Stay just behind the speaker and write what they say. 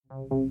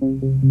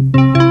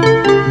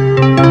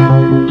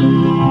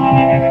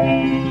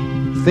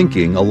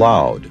Thinking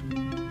Aloud.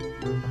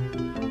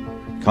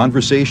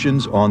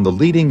 Conversations on the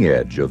leading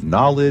edge of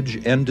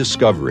knowledge and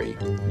discovery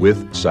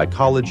with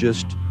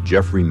psychologist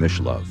Jeffrey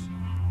Mishlove.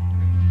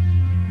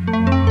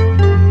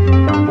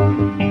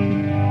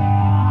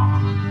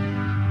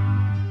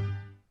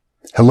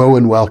 Hello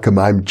and welcome.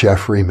 I'm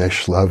Jeffrey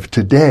Mishlove.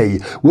 Today,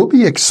 we'll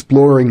be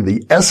exploring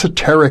the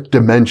esoteric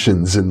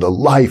dimensions in the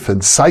life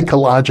and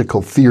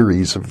psychological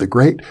theories of the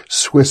great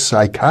Swiss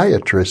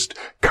psychiatrist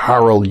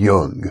Carl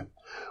Jung.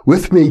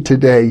 With me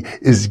today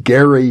is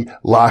Gary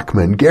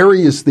Lachman.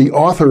 Gary is the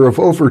author of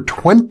over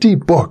 20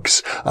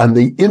 books on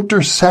the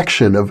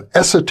intersection of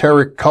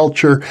esoteric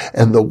culture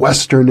and the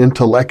Western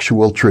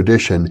intellectual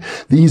tradition.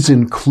 These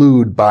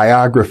include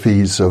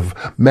biographies of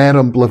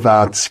Madame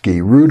Blavatsky,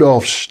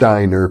 Rudolf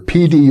Steiner,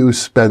 P.D.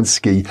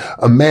 Ouspensky,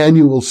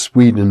 Emanuel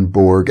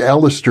Swedenborg,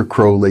 Aleister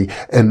Crowley,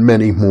 and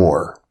many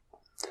more.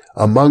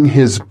 Among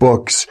his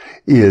books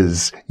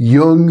is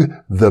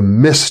Jung the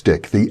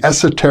Mystic, the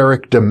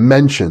esoteric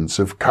dimensions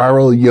of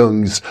Carl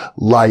Jung's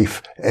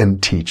life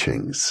and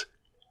teachings.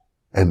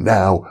 And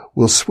now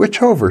we'll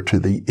switch over to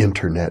the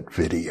internet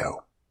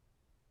video.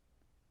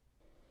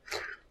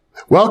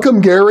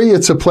 Welcome, Gary.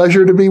 It's a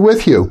pleasure to be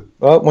with you.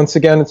 Well, once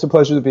again, it's a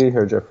pleasure to be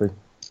here, Jeffrey.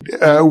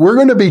 We're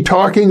going to be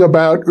talking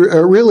about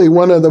really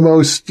one of the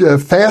most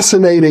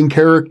fascinating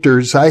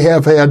characters. I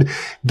have had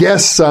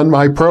guests on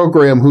my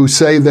program who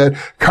say that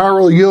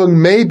Carl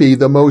Jung may be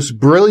the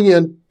most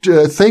brilliant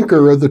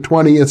thinker of the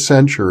 20th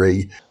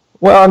century.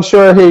 Well, I'm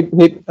sure he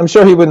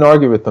wouldn't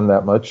argue with them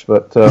that much,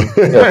 but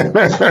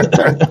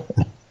yeah.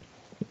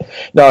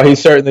 No,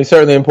 he's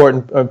certainly an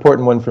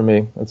important one for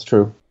me. That's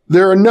true.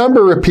 There are a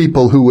number of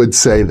people who would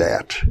say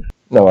that.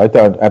 No, I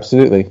thought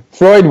absolutely.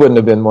 Freud wouldn't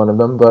have been one of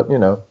them, but you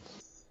know.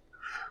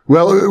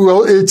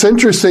 Well, it's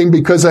interesting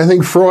because I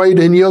think Freud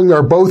and Jung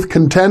are both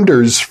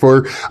contenders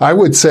for, I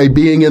would say,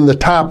 being in the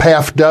top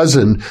half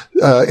dozen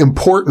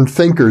important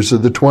thinkers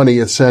of the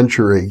 20th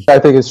century. I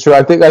think it's true.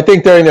 I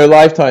think during their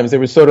lifetimes they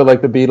were sort of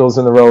like the Beatles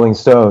and the Rolling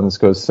Stones,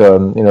 because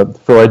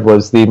Freud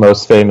was the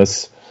most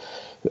famous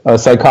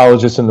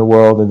psychologist in the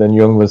world, and then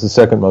Jung was the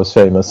second most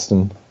famous,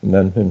 and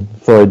then when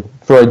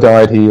Freud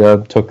died, he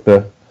took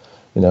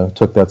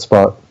that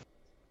spot.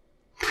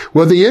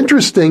 Well, the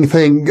interesting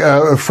thing,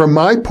 from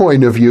my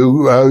point of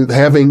view,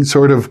 having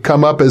sort of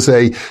come up as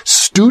a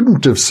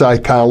student of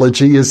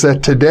psychology, is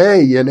that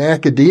today in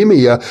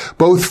academia,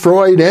 both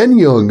Freud and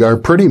Jung are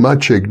pretty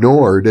much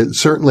ignored.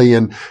 Certainly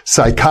in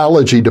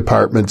psychology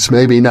departments,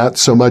 maybe not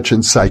so much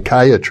in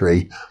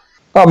psychiatry.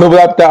 I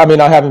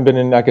haven't been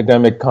in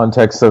academic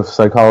context of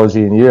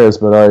psychology in years,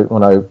 but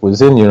when I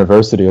was in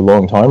university a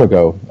long time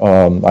ago,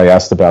 I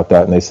asked about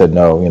that, and they said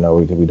no.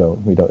 We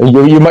don't.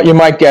 You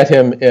might get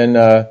him in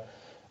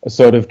a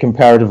sort of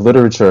comparative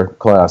literature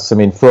class. I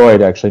mean,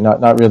 Freud actually,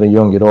 not really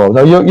Jung at all.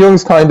 No,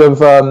 Jung's kind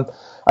of,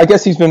 I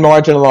guess he's been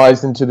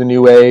marginalized into the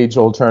New Age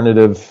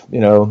alternative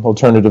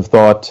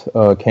thought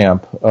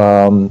camp.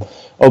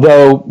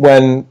 Although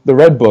when the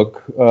Red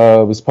Book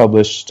was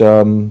published,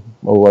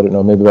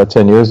 maybe about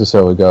 10 years or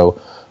so ago,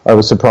 I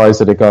was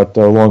surprised that it got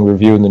a long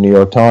review in the New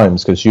York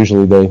Times, because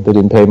usually they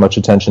didn't pay much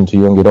attention to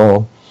Jung at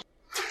all.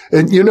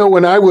 And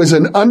when I was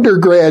an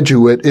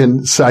undergraduate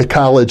in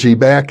psychology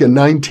back in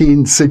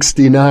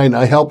 1969,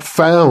 I helped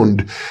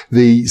found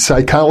the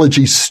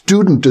Psychology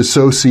Student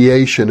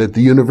Association at the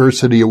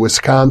University of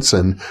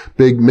Wisconsin,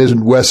 big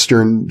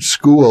Midwestern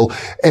school.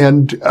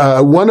 And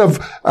one of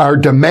our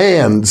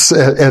demands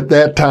at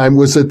that time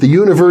was that the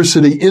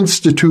university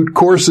institute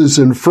courses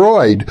in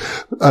Freud.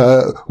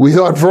 We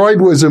thought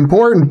Freud was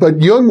important,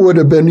 but Jung would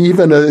have been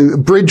even a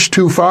bridge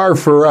too far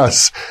for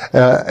us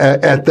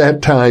at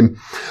that time.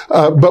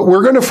 But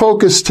we're going to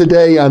focus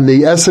today on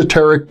the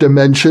esoteric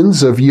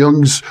dimensions of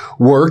Jung's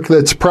work.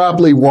 That's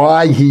probably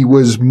why he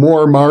was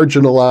more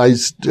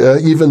marginalized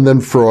even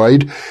than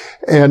Freud,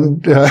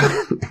 and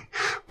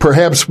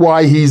perhaps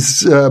why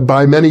he's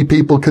by many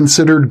people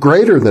considered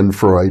greater than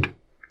Freud.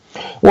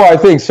 Well, I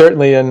think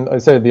certainly in, I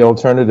say, the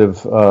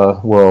alternative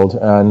world,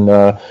 and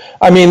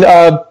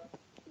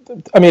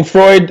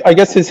Freud, I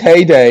guess his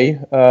heyday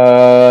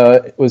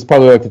was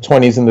probably like the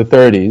 20s and the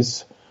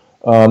 30s.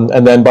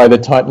 And then by the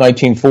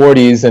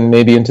 1940s and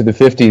maybe into the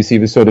 50s, he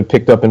was sort of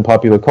picked up in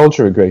popular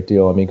culture a great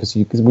deal. I mean, because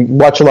we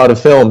watch a lot of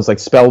films like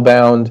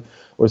Spellbound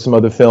or some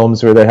other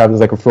films where they have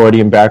like a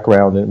Freudian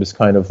background, and it was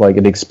kind of like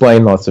it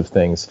explained lots of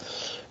things.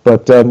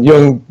 But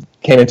Jung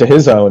came into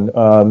his own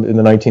in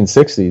the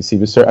 1960s. He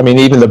was,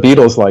 even the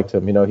Beatles liked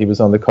him. He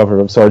was on the cover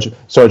of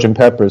Sgt.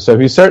 Pepper. So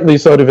he's certainly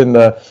sort of in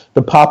the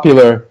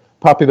popular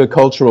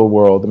cultural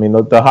world. I mean,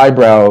 the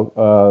highbrow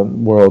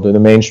world or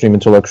the mainstream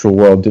intellectual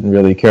world didn't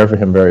really care for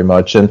him very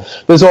much. And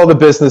there's all the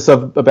business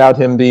about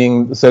him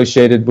being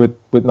associated with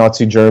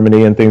Nazi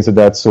Germany and things of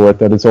that sort.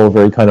 That it's all a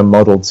very kind of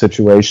muddled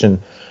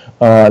situation,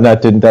 and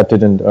that didn't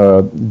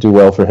do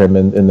well for him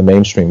in the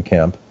mainstream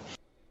camp.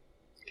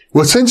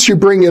 Well, since you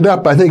bring it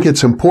up, I think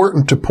it's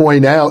important to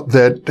point out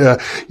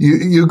that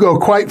you go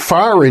quite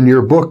far in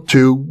your book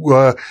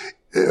to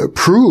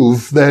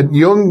prove that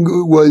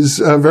Jung was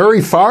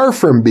very far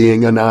from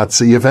being a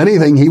Nazi. If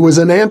anything, he was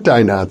an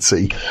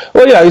anti-Nazi.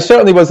 Well, yeah, he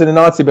certainly wasn't a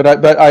Nazi, but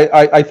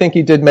I think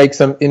he did make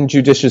some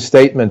injudicious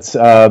statements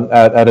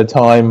at a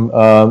time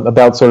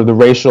about sort of the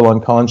racial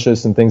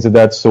unconscious and things of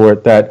that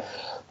sort that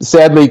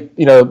sadly,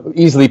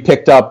 easily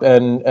picked up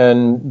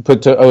and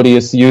put to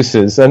odious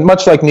uses. And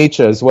much like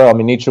Nietzsche as well. I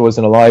mean, Nietzsche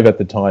wasn't alive at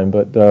the time,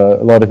 but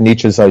a lot of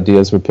Nietzsche's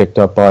ideas were picked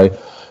up by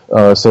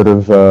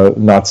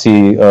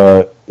Nazi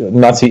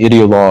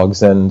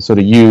ideologues and sort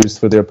of used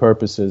for their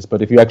purposes.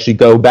 But if you actually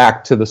go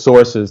back to the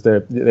sources,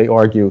 they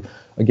argue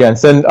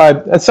against. And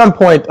at some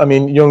point, I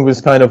mean, Jung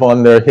was kind of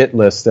on their hit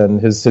list,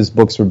 and his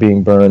books were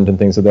being burned and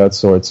things of that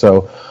sort.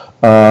 So,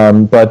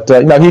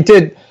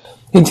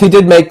 he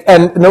did make,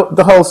 and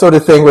the whole sort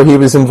of thing where he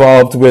was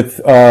involved with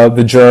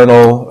the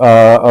journal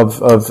of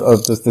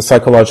the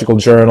psychological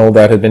journal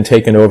that had been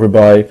taken over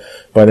by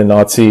the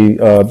Nazi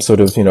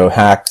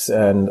hacks,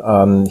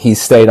 and he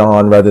stayed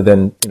on rather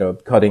than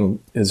cutting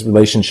his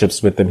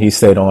relationships with them. He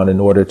stayed on in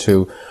order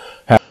to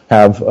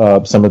have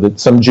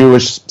some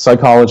Jewish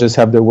psychologists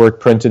have their work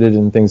printed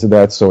and things of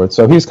that sort.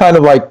 So he's kind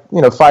of like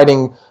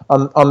fighting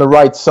on the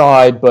right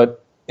side,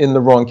 but in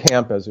the wrong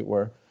camp, as it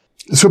were.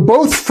 So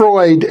both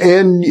Freud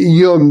and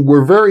Jung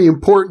were very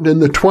important in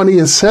the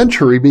 20th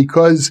century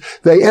because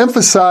they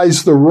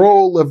emphasized the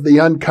role of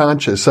the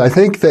unconscious. I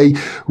think they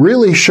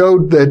really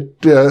showed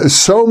that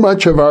so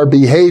much of our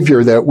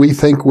behavior that we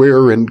think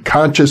we're in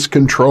conscious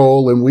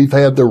control and we've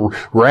had the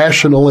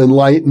rational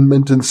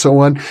enlightenment and so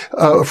on.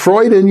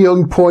 Freud and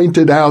Jung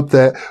pointed out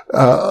that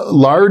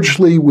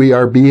largely we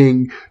are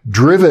being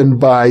driven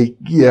by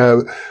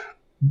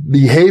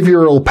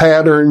behavioral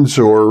patterns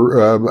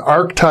or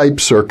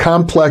archetypes or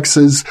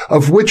complexes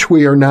of which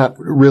we are not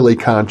really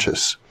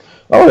conscious.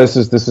 Oh, this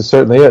is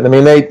certainly it. I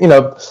mean,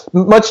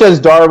 much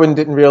as Darwin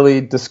didn't really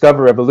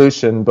discover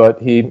evolution,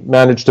 but he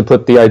managed to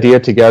put the idea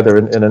together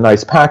in a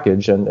nice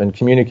package and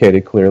communicate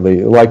it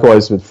clearly.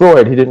 Likewise with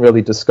Freud, he didn't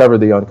really discover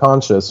the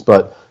unconscious,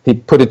 but he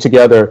put it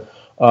together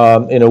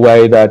in a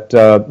way that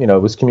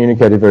was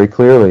communicated very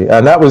clearly.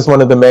 And that was one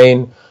of the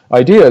main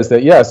ideas,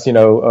 that yes,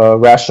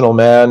 rational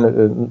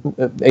man,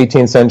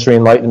 18th century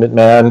Enlightenment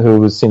man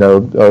who was,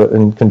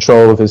 in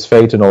control of his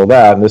fate and all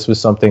that. And this was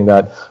something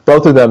that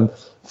both of them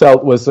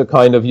felt was a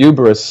kind of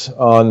hubris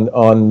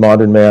on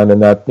modern man,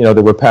 and that,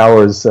 there were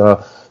powers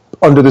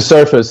under the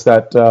surface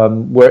that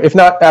were, if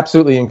not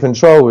absolutely in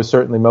control, were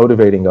certainly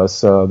motivating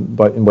us,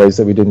 but in ways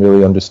that we didn't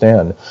really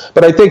understand.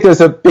 But I think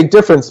there's a big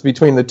difference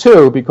between the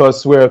two,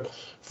 because where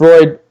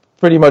Freud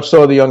pretty much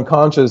saw the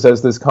unconscious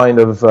as this kind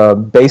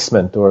of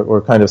basement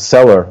or kind of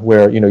cellar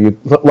where, a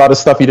lot of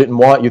stuff you didn't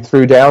want, you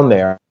threw down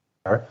there.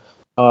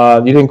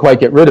 You didn't quite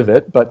get rid of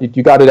it, but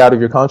you got it out of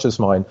your conscious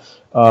mind.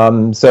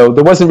 So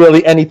there wasn't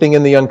really anything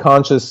in the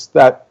unconscious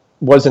that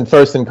wasn't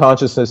first in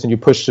consciousness, and you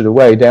pushed it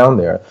away down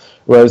there.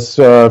 Whereas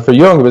for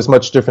Jung, it was a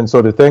much different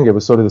sort of thing. It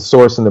was sort of the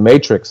source and the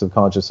matrix of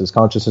consciousness.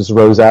 Consciousness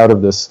rose out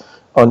of this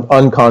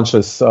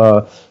unconscious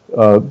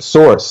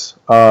source,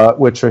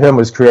 which for him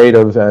was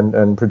creative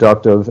and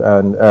productive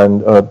and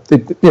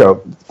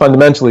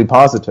fundamentally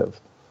positive.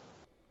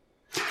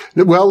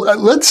 Well,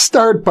 let's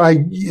start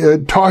by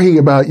talking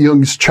about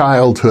Jung's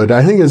childhood.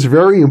 I think it's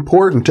very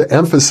important to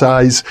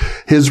emphasize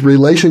his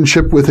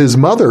relationship with his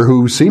mother,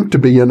 who seemed to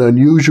be an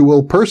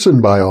unusual person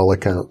by all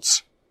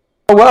accounts.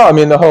 Well, I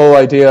mean, the whole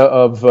idea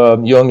of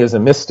Jung as a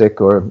mystic,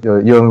 or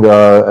Jung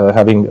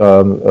having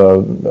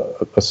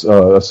a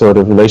sort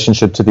of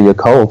relationship to the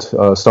occult,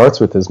 starts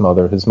with his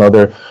mother. His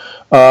mother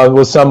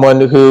was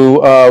someone who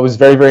was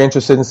very, very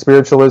interested in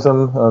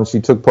spiritualism. She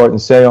took part in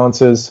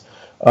seances,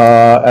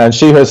 and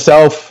she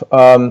herself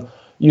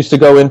used to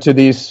go into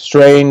these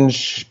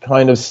strange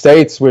kind of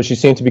states where she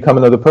seemed to become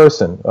another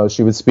person.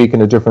 She would speak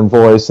in a different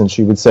voice, and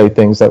she would say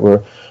things that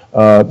were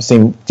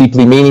seemed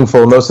deeply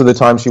meaningful. Most of the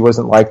time she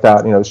wasn't like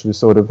that. She was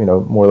sort of,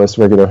 more or less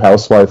regular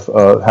housewife,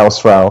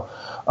 housefrau.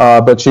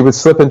 But she would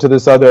slip into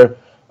this other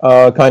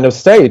kind of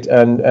state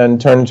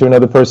and turn into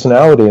another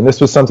personality. And this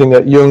was something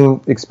that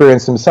Jung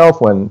experienced himself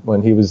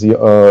when he was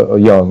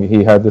young.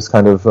 He had this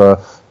kind of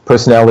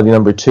personality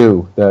number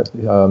two that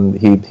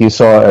he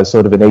saw as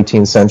sort of an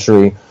 18th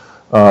century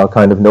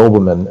kind of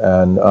nobleman,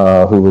 and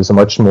who was a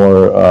much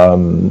more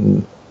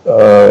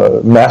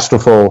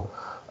masterful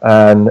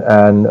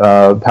and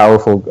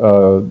powerful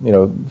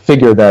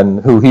figure than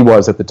who he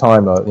was at the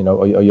time,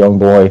 a young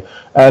boy.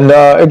 And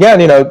again,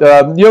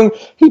 Jung,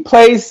 he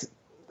plays,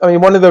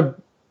 one of the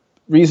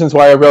reasons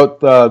why I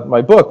wrote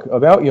my book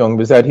about Jung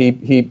was that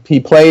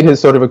he played his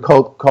sort of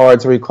occult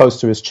cards very close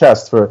to his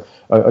chest for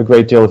a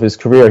great deal of his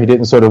career. He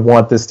didn't sort of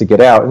want this to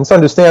get out, and it's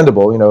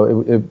understandable.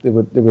 It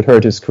would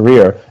hurt his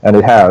career, and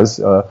it has,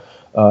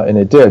 and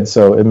it did.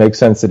 So it makes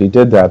sense that he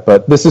did that.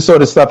 But this is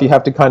sort of stuff you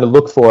have to kind of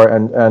look for,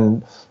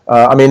 and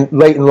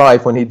late in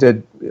life when he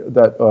did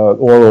that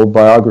oral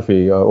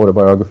biography,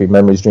 autobiography,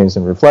 Memories, Dreams,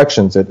 and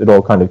Reflections, it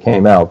all kind of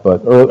came out.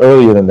 But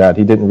earlier than that,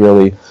 he didn't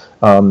really.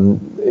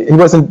 He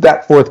wasn't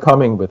that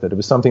forthcoming with it. It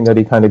was something that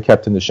he kind of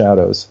kept in the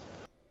shadows.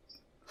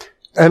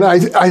 And I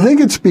think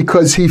it's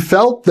because he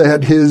felt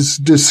that his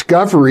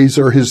discoveries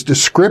or his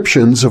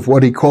descriptions of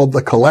what he called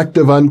the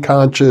collective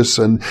unconscious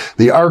and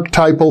the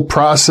archetypal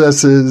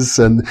processes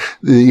and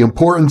the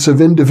importance of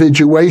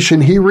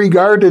individuation, he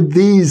regarded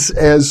these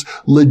as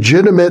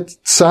legitimate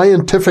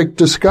scientific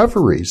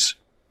discoveries.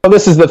 Well,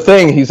 this is the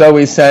thing. He's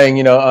always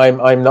saying,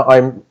 I'm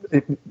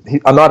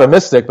not a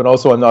mystic, but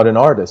also I'm not an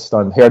artist.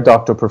 I'm Herr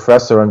Doctor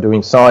Professor. I'm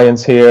doing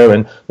science here,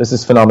 and this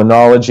is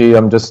phenomenology.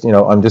 I'm just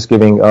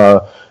giving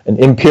an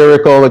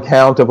empirical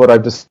account of what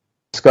I've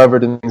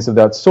discovered and things of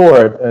that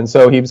sort. And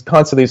so he was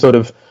constantly sort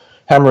of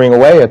hammering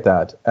away at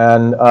that.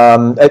 And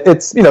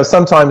it's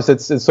sometimes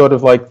it's sort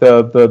of like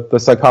the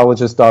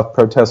psychologist doth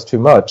protest too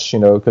much,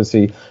 because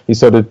he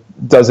sort of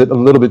does it a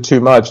little bit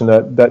too much, and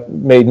that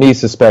made me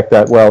suspect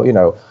that,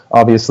 well,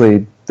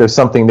 obviously there's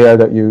something there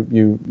that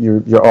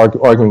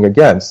you're arguing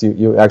against.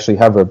 You actually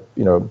have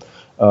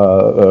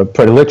a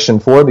predilection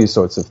for these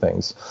sorts of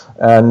things.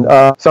 And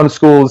some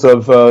schools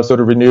of sort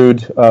of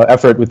renewed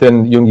effort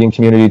within the Jungian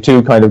community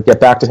to kind of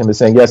get back to him as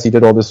saying, yes, he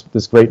did all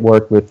this great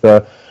work with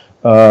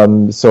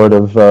sort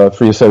of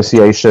free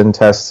association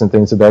tests and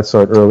things of that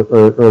sort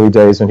early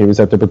days when he was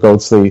at the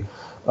Bergolzli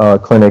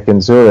clinic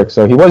in Zurich.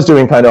 So he was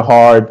doing kind of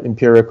hard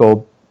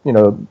empirical,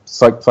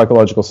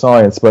 psychological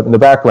science, but in the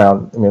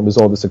background, it was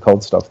all this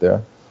occult stuff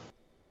there.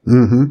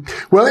 Mm-hmm.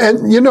 Well,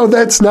 and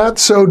that's not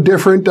so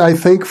different, I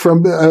think,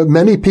 from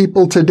many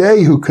people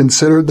today who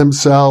consider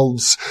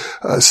themselves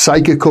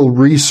psychical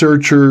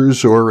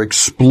researchers or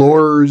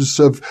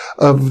explorers of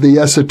the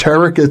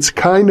esoteric. It's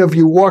kind of,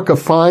 you walk a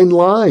fine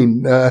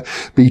line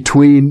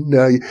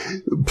between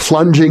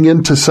plunging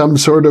into some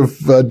sort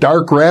of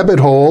dark rabbit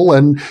hole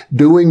and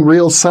doing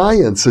real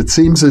science. It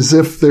seems as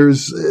if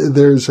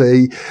there's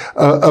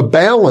a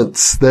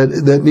balance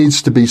that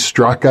needs to be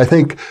struck. I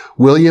think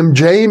William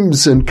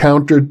James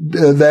encountered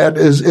that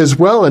as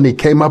well, and he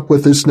came up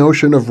with this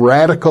notion of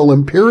radical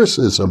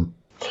empiricism.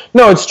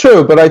 No, it's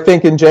true, but I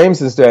think in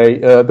James's day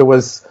there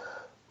was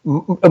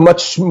a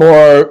much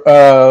more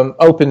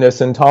openness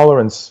and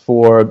tolerance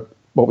for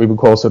what we would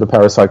call sort of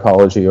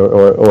parapsychology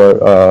or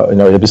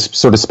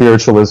sort of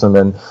spiritualism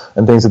and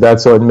things of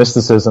that sort, and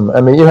mysticism. I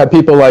mean, you had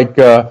people like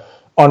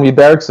Henri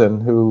Bergson,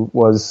 who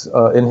was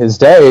in his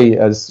day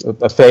as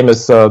a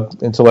famous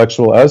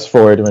intellectual as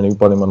Freud or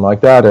anyone like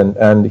that,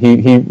 and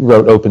he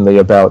wrote openly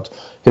about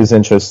his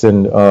interest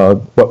in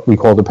what we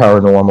call the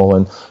paranormal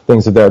and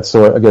things of that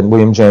sort. Again,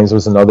 William James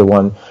was another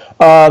one.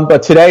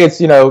 But today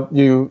it's,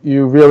 you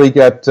really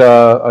get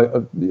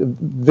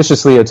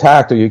viciously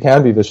attacked, or you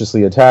can be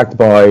viciously attacked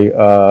by,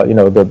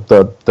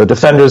 the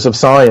defenders of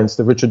science,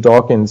 the Richard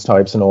Dawkins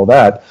types and all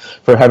that,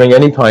 for having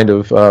any kind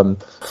of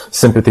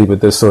sympathy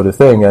with this sort of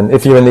thing. And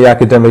if you're in the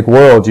academic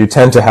world, you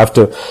tend to have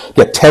to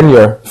get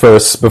tenure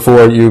first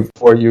before you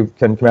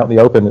can come out in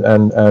the open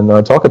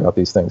and talk about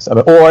these things. I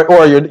mean,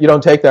 or you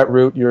don't take that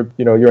route. You're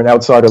an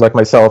outsider like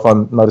myself.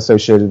 I'm not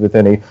associated with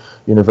any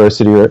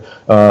university or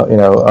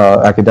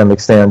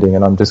academic standing,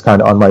 and I'm just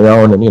kind of on my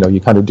own, and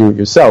you kind of do it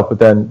yourself. But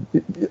then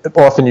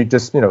often you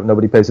just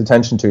nobody pays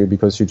attention to you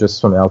because you're just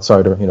some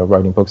outsider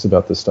writing books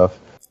about this stuff.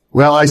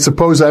 Well, I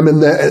suppose I'm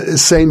in the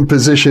same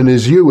position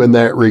as you in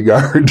that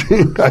regard.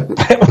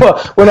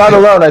 Well, we're not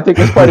alone. I think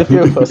there's quite a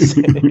few of us.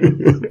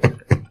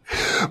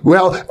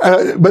 Well,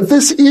 but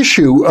this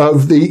issue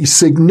of the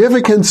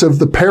significance of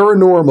the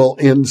paranormal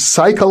in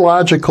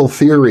psychological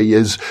theory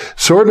is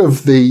sort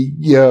of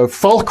the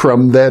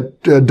fulcrum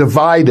that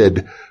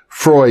divided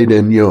Freud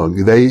and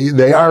Jung.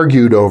 They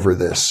argued over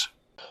this.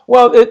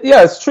 Well,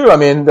 it's true. I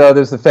mean,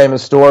 there's the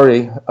famous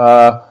story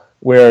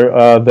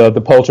where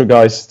the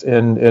poltergeist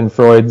in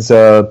Freud's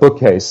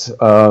bookcase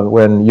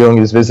when Jung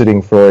is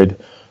visiting Freud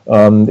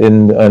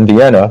in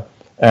Vienna.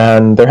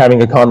 And they're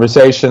having a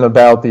conversation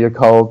about the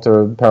occult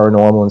or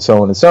paranormal and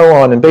so on and so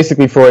on. And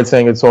basically Freud's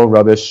saying it's all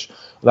rubbish,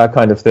 that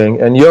kind of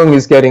thing. And Jung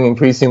is getting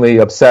increasingly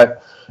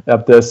upset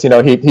at this. He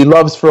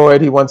loves Freud.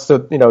 He wants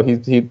to,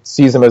 he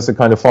sees him as a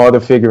kind of father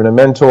figure and a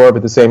mentor. But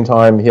at the same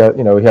time, he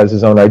has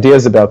his own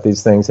ideas about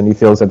these things. And he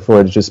feels that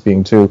Freud is just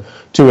being too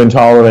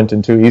intolerant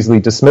and too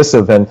easily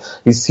dismissive. And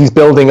he's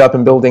building up.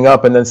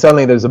 And then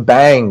suddenly there's a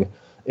bang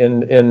in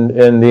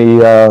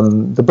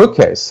the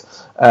bookcase.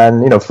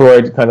 And,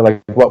 Freud kind of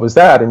like, what was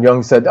that? And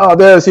Jung said,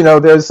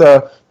 there's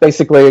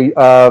basically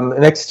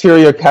an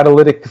exterior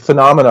catalytic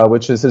phenomena,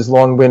 which is his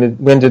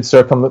long-winded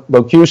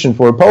circumlocution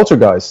for a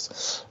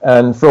poltergeist.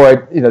 And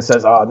Freud,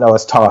 says, no,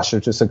 it's tosh,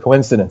 it's just a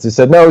coincidence. He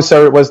said, no,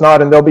 sir, it was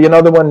not, and there'll be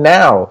another one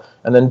now.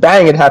 And then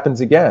bang, it happens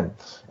again.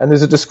 And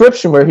there's a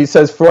description where he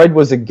says Freud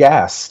was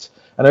aghast.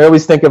 And I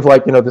always think of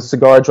the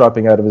cigar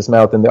dropping out of his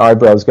mouth and the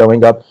eyebrows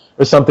going up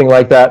or something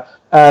like that.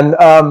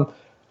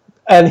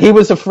 And he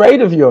was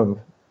afraid of Jung.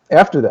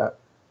 After that,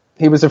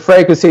 he was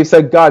afraid because he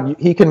said, God,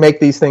 he can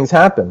make these things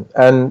happen.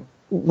 And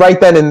right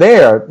then and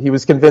there, he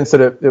was convinced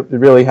that it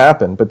really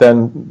happened. But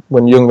then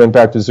when Jung went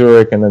back to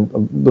Zurich and then a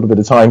little bit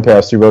of time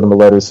passed, he wrote him a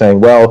letter saying,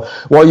 well,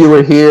 while you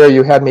were here,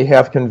 you had me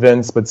half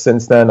convinced, but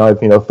since then I've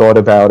thought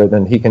about it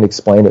and he can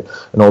explain it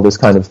and all this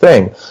kind of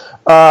thing.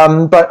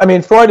 But I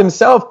mean, Freud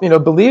himself,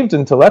 believed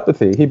in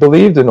telepathy. He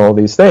believed in all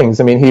these things.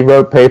 I mean, he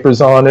wrote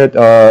papers on it.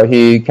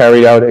 He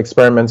carried out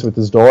experiments with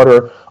his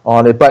daughter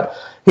on it. But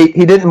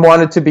he didn't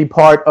want it to be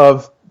part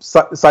of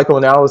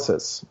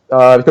psychoanalysis,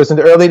 because in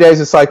the early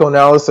days of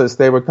psychoanalysis,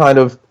 they were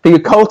the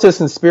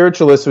occultists and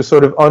spiritualists were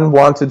sort of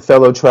unwanted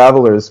fellow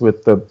travelers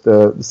with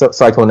the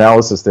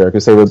psychoanalysis there,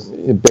 because they were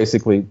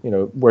basically,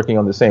 working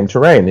on the same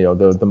terrain,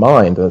 the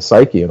mind, the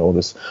psyche, and all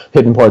this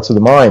hidden parts of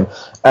the mind.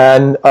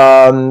 And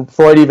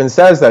Freud even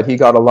says that he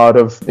got a lot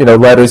of,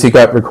 letters, he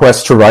got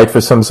requests to write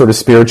for some sort of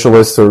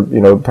spiritualists or,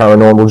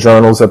 paranormal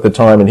journals at the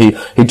time, and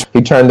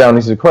he turned down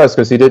these requests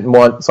because he didn't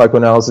want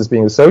psychoanalysis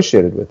being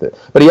associated with it.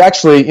 But he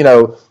actually,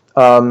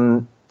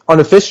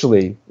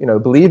 unofficially,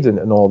 believed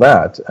in all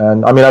that.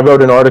 And I mean, I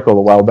wrote an article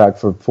a while back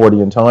for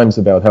Fortean Times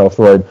about how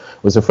Freud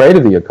was afraid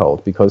of the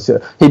occult because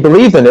he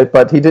believed in it,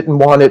 but he didn't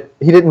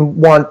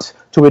want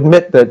to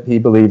admit that he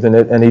believed in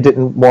it, and he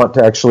didn't want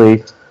to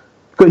actually.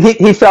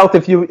 He felt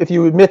if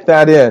you admit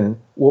that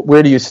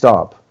where do you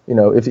stop?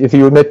 If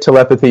you admit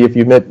telepathy, if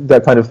you admit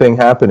that kind of thing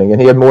happening,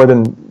 and he had more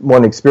than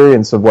one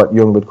experience of what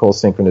Jung would call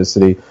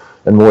synchronicity,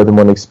 and more than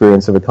one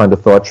experience of a kind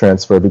of thought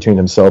transfer between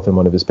himself and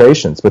one of his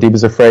patients. But he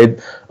was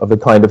afraid of the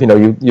kind of,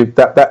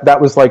 that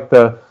was like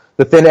the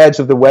thin edge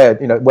of the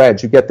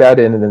wedge. You get that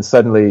in, and then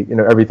suddenly,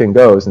 everything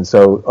goes. And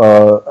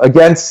so it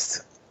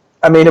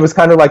was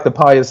kind of like the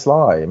pious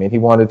lie. I mean, he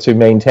wanted to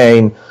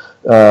maintain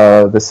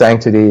the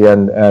sanctity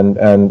and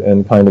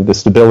kind of the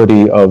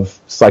stability of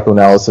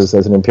psychoanalysis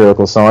as an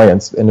empirical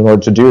science. And in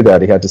order to do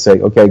that, he had to say,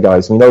 okay,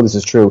 guys, we know this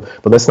is true,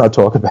 but let's not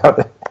talk about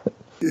it.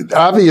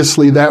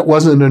 Obviously, that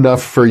wasn't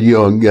enough for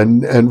Jung,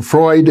 and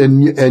Freud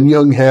and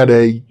Jung had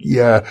a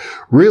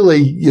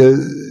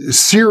really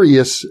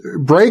serious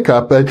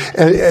breakup, and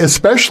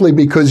especially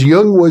because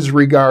Jung was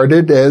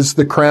regarded as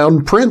the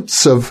crown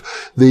prince of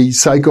the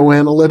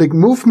psychoanalytic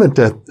movement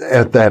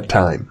at that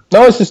time.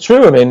 No, this is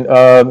true. I mean,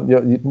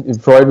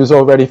 Freud was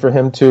all ready for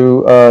him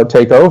to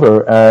take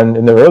over, and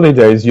in the early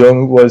days,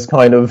 Jung was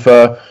kind of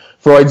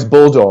Freud's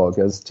bulldog,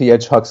 as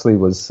T.H. Huxley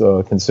was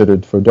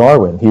considered for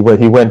Darwin. He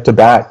went to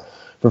bat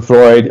for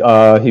Freud.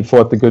 He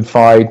fought the good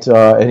fight,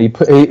 and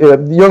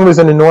Jung was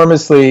an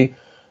enormously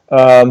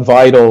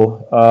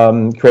vital,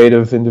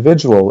 creative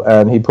individual,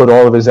 and he put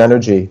all of his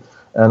energy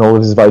and all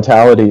of his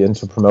vitality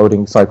into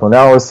promoting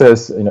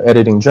psychoanalysis,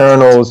 editing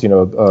journals,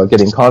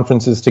 getting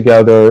conferences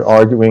together,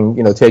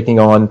 arguing, taking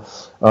on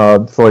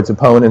Freud's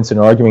opponents and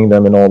arguing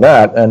them and all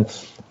that. And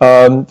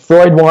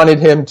Freud wanted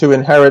him to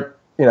inherit,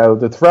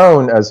 the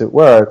throne, as it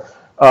were.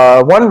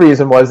 One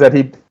reason was that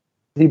he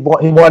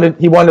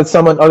wanted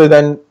someone other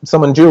than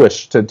someone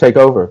Jewish to take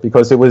over,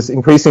 because it was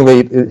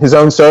increasingly his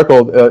own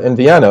circle in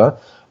Vienna.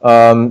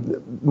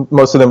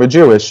 Most of them were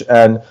Jewish,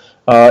 and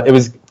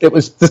it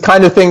was this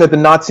kind of thing that the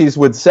Nazis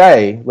would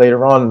say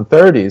later on in the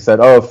 30s, that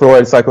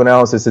Freud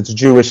psychoanalysis, it's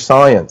Jewish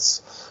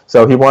science.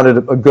 So he wanted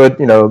a good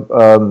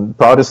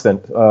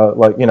Protestant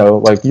like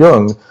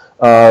Jung,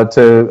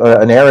 to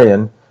an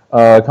Aryan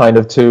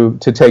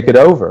to take it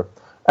over.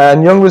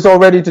 And Jung was all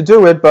ready to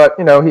do it, but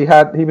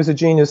he was a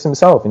genius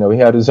himself. He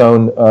had his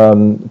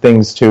own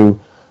things to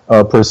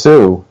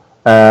pursue.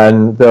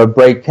 And the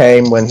break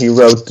came when he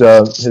wrote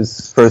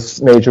his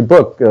first major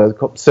book,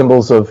 called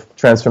Symbols of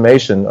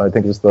Transformation. I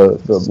think is the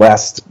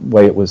last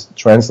way it was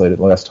translated,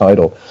 the last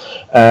title.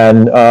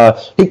 And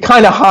he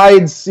kind of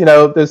hides.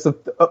 There's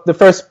the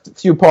first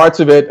few parts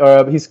of it.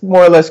 He's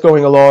more or less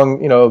going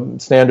along,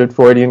 standard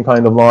Freudian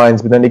kind of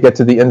lines, but then you get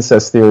to the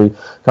incest theory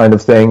kind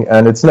of thing,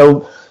 and it's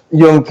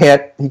Jung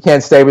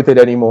can't stay with it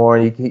anymore.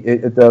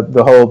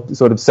 The whole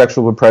sort of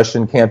sexual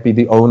repression can't be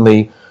the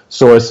only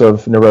source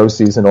of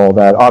neuroses and all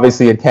that.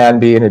 Obviously, it can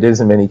be, and it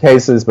is in many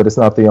cases, but it's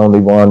not the only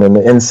one. And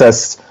the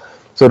incest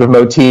sort of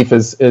motif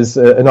is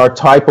an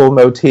archetypal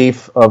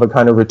motif of a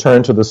kind of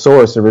return to the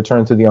source, a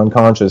return to the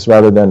unconscious,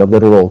 rather than a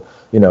literal,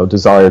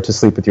 desire to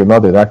sleep with your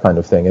mother, that kind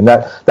of thing. And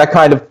that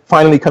kind of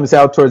finally comes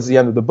out towards the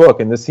end of the book.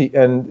 And he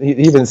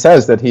even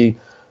says that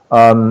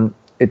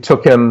it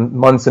took him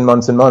months and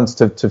months and months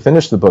to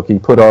finish the book. He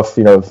put off,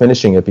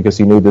 finishing it because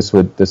he knew this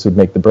would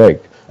make the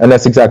break, and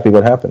that's exactly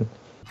what happened.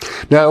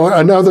 Now,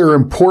 another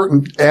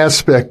important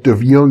aspect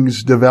of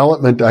Jung's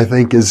development, I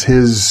think, is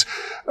his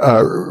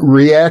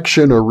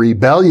reaction or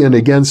rebellion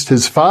against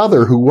his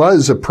father, who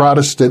was a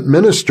Protestant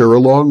minister,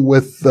 along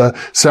with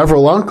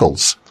several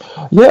uncles.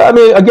 Yeah, I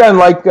mean, again,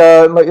 like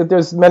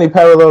there's many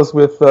parallels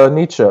with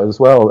Nietzsche as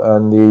well,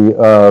 and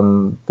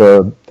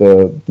the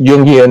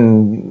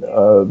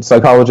Jungian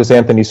psychologist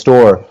Anthony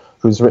Storr,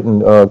 who's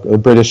written a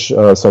British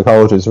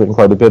psychologist, written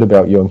quite a bit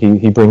about Jung.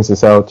 He brings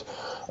this out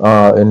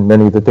in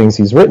many of the things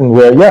he's written,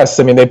 where, yes,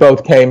 I mean, they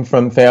both came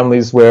from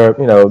families where,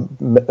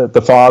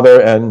 the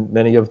father and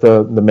many of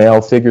the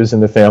male figures in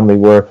the family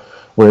were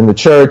in the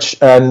church.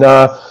 And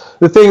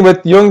the thing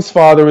with Jung's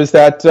father is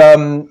that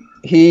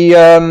he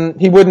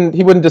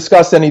wouldn't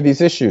discuss any of these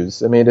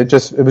issues. I mean, it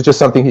was just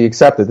something he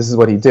accepted. This is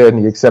what he did,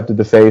 and he accepted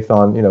the faith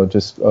on,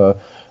 just took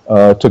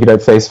it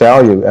at face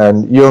value.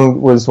 And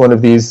Jung was one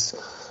of these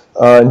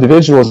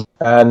individuals,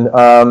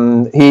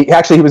 and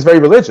he was very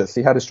religious.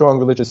 He had a strong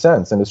religious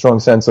sense and a strong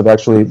sense of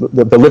actually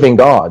the living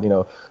God,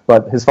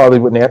 But his father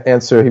wouldn't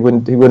answer. He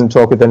wouldn't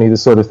talk with any of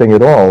this sort of thing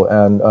at all,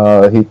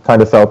 and he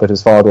kind of felt that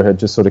his father had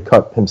just sort of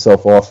cut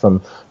himself off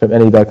from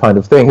any of that kind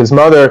of thing. His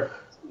mother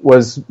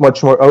was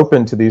much more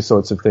open to these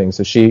sorts of things,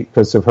 so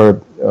because of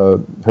her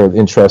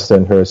interest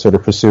and her sort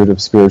of pursuit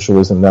of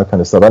spiritualism and that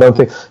kind of stuff. I don't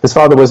think his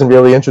father wasn't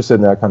really interested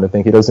in that kind of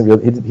thing. He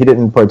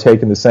didn't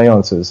partake in the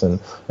seances and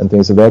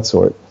things of that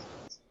sort.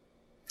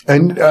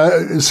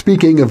 And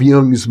speaking of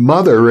Jung's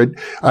mother,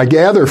 I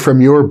gather from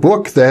your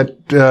book that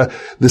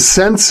the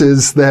sense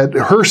is that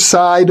her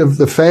side of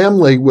the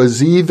family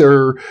was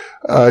either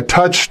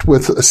touched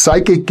with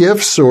psychic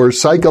gifts or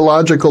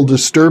psychological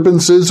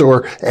disturbances,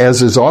 or,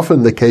 as is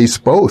often the case,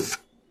 both.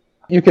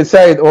 You could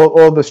say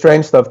all the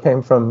strange stuff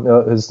came from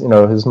his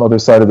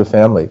mother's side of the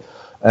family,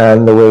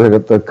 and there were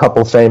a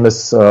couple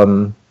famous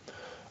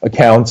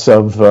accounts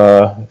of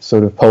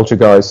sort of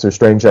poltergeist or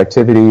strange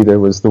activity. There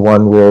was the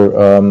one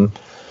where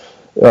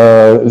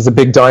it was a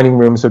big dining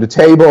room sort of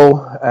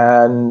table,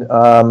 and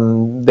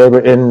they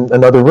were in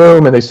another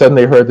room, and they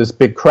suddenly heard this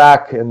big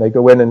crack, and they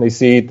go in and they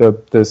see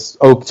this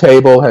oak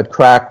table had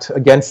cracked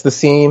against the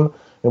seam.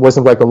 It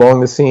wasn't like along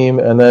the seam,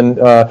 and then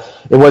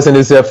it wasn't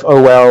as if,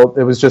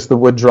 it was just the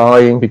wood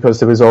drying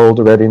because it was old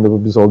already, and the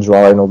wood was all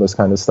dry and all this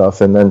kind of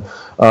stuff. And then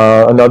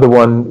another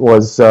one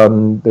was there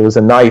was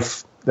a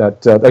knife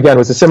that, again,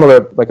 was a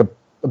similar, like a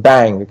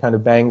bang, a kind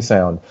of bang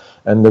sound.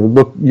 And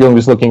Jung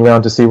was looking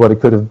around to see what it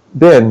could have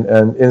been,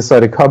 and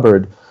inside a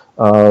cupboard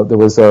there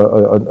was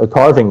a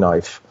carving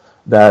knife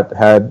that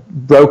had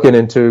broken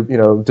into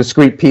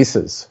discrete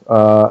pieces,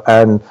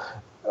 and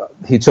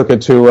he took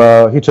it to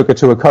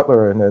a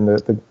cutler, and then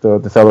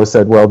the fellow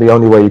said, well, the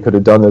only way you could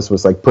have done this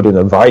was like put it in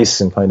a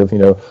vice and kind of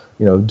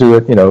do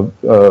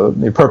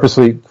it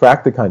purposely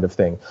crack the kind of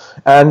thing.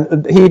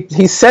 And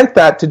he sent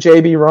that to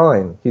J.B.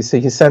 Rhine. He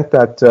sent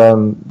that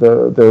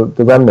the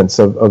remnants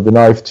of the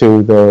knife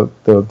to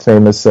the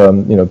famous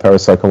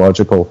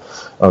parapsychological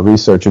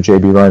researcher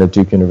J.B. Rhine at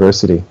Duke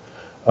University.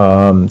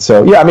 And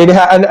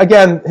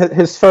again,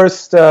 his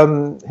first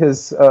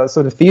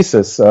sort of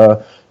thesis,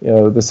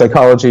 the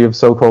psychology of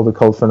so-called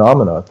occult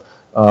phenomena.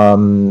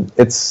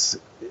 It's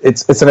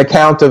an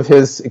account of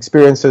his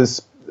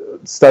experiences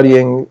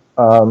studying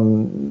a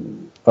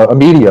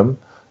medium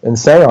in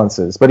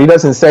seances, but he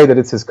doesn't say that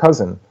it's his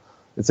cousin.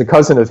 It's a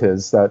cousin of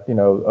his that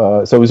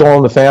so it was all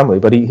in the family,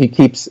 but he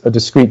keeps a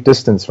discrete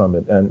distance from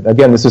it. And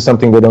again, this is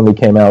something that only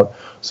came out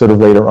sort of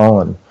later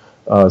on.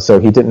 So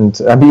he didn't.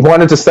 He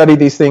wanted to study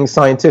these things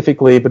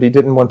scientifically, but he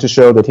didn't want to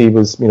show that he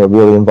was,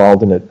 really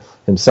involved in it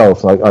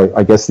himself.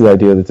 I guess the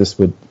idea that this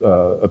would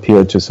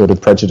appear to sort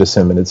of prejudice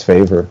him in its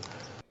favor.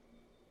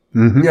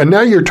 Mm-hmm. And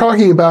now you're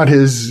talking about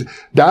his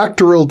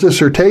doctoral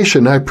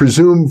dissertation, I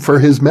presume, for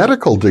his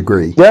medical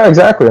degree. Yeah,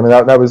 exactly. I mean,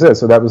 that was it.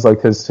 So that was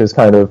like his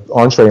kind of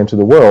entree into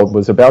the world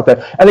was about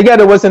that. And again,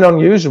 it wasn't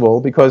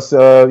unusual because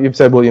you've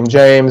said William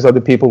James,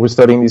 other people were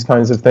studying these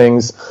kinds of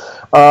things.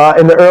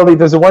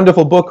 There's a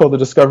wonderful book called The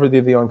Discovery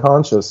of the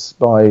Unconscious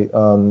by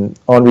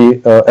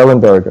Henri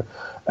Ellenberger.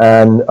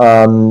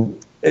 And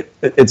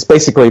it's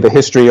basically the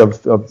history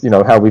of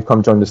how we've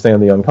come to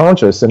understand the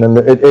unconscious, and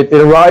then it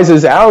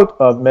arises out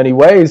of many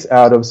ways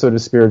out of sort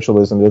of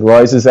spiritualism. It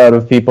arises out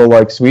of people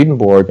like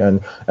Swedenborg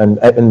and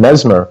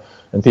Mesmer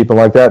and people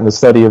like that in the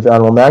study of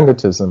animal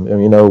magnetism.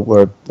 And,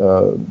 where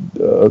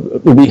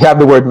we have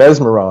the word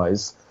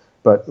mesmerize,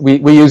 but we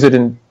use it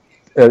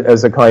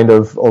as a kind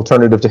of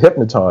alternative to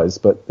hypnotize.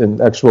 But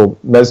in actual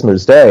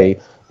Mesmer's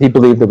day, he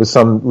believed there was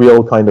some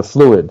real kind of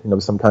fluid,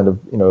 some kind of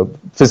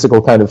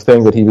physical kind of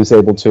thing that he was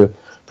able to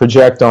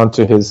project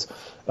onto his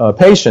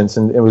patients,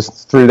 and it was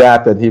through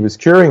that he was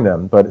curing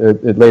them. But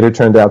it later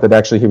turned out that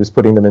actually he was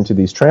putting them into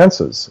these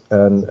trances,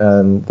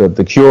 and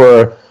the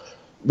cure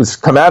was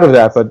come out of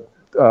that. But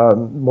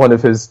one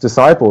of his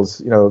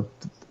disciples,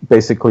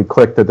 basically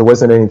clicked that there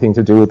wasn't anything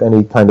to do with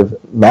any kind of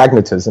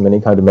magnetism, any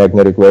kind of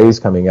magnetic rays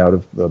coming out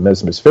of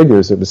Mesmer's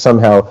figures. It was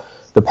somehow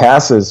the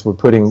passes were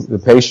putting the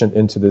patient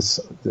into this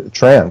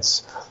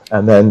trance,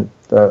 and then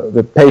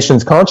the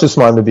patient's conscious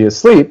mind would be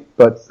asleep,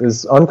 but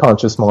his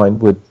unconscious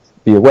mind would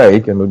be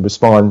awake and would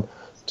respond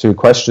to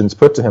questions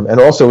put to him, and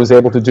also was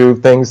able to do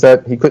things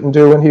that he couldn't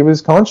do when he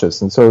was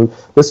conscious. And so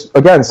this,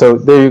 again, so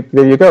there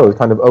you go,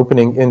 kind of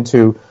opening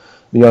into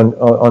the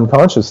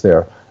unconscious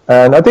there.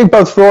 And I think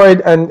both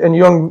Freud and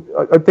Jung,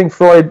 I think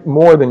Freud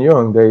more than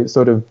Jung, they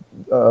sort of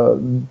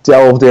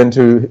delved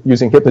into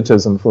using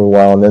hypnotism for a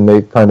while, and then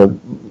they kind of,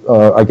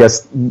 I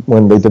guess,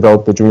 when they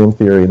developed the dream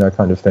theory and that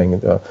kind of thing,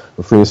 the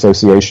free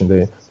association,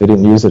 they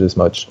didn't use it as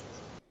much.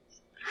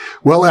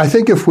 Well, I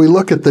think if we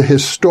look at the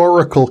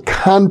historical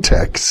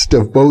context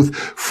of both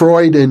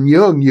Freud and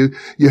Jung, you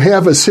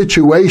have a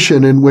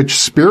situation in which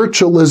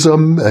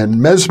spiritualism and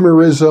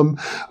mesmerism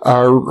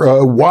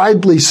are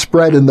widely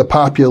spread in the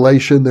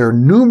population. There are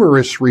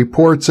numerous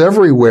reports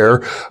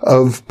everywhere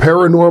of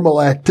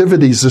paranormal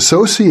activities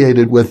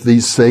associated with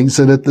these things.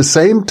 And at the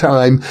same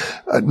time,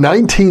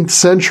 19th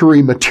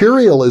century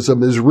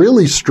materialism is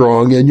really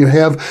strong, and you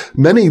have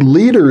many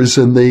leaders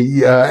in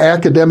the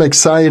academic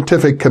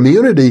scientific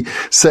community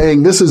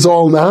saying this is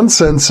all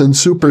nonsense and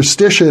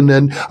superstition,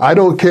 and I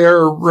don't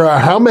care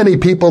how many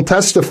people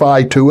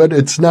testify to it,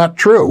 it's not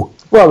true.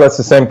 Well, that's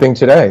the same thing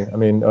today. I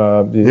mean, you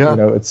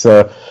know, it's,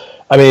 it's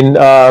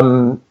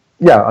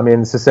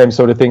the same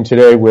sort of thing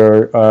today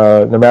where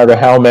no matter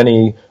how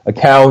many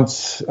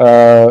accounts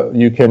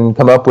you can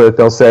come up with,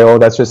 they'll say, oh,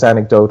 that's just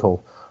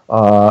anecdotal.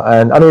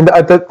 And I mean,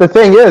 the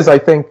thing is, I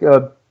think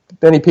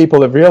many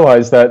people have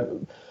realized that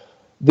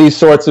these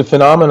sorts of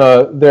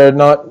phenomena, they're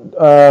not,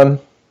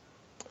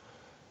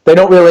 they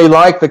don't really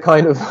like the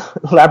kind of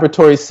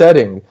laboratory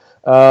setting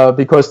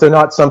because they're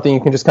not something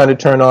you can just kind of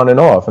turn on and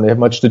off, and they have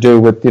much to do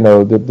with, you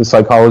know, the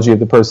psychology of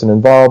the person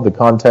involved, the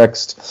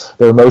context,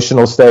 their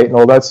emotional state, and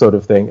all that sort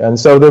of thing. And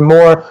so they're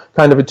more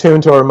kind of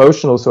attuned to our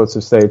emotional sorts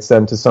of states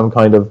than to some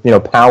kind of, you know,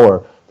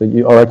 power that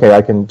you, oh, okay,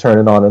 I can turn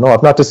it on and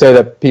off. Not to say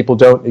that people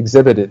don't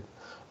exhibit it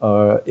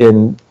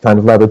in kind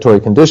of laboratory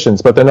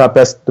conditions, but they're not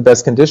the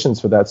best conditions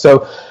for that.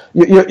 So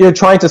you're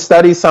trying to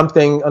study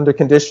something under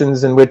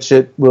conditions in which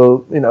it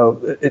will, you know,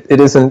 it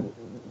isn't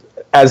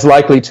as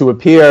likely to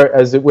appear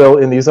as it will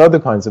in these other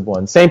kinds of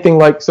ones. Same thing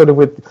like sort of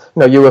with,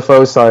 you know,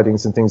 UFO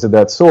sightings and things of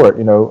that sort.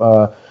 You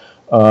know,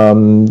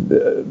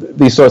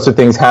 these sorts of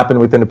things happen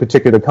within a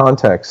particular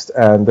context,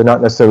 and they're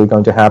not necessarily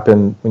going to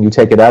happen when you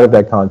take it out of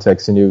that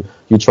context and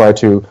you try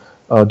to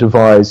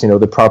devise, you know,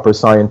 the proper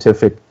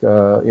scientific,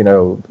 you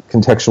know,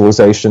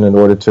 contextualization in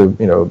order to,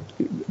 you know,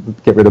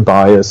 get rid of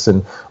bias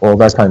and all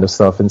that kind of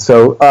stuff. And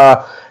so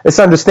it's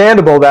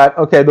understandable that,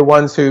 okay, the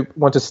ones who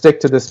want to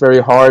stick to this very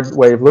hard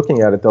way of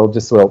looking at it, they'll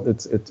just, well,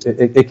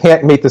 it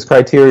can't meet this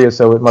criteria,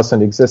 so it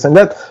mustn't exist. And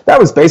that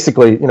was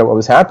basically, you know, what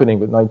was happening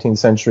with 19th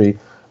century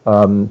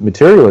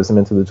materialism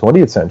into the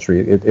 20th century.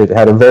 It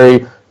had a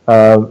very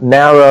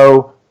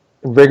narrow,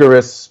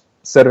 rigorous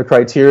set of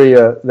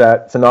criteria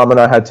that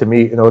phenomena had to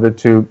meet in order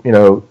to, you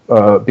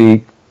know,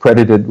 be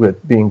credited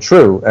with being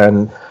true,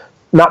 and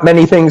not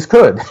many things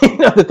could. You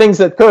know, the things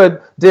that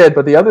could did,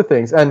 but the other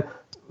things, and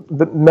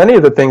many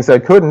of the things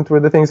that couldn't, were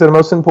the things that are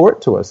most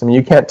important to us. I mean,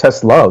 you can't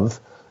test love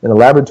in a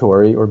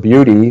laboratory, or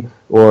beauty,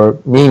 or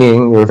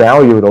meaning, or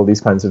value, and all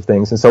these kinds of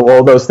things. And so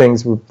all those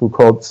things were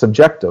called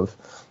subjective.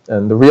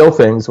 And the real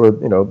things were,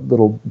 you know,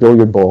 little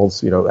billiard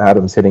balls, you know,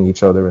 atoms hitting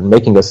each other and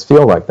making us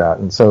feel like that.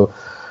 And so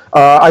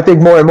I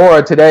think more and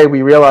more today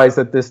we realize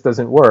that this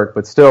doesn't work,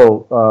 but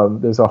still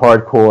there's a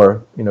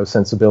hardcore, you know,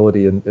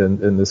 sensibility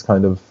in this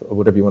kind of,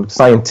 whatever you want,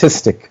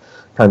 scientistic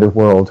kind of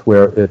world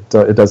where it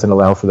doesn't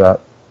allow for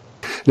that.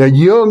 Now,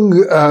 Jung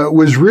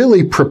was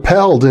really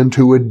propelled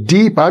into a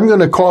deep, I'm going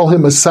to call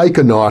him a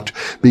psychonaut,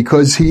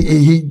 because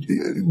he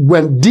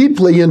went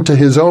deeply into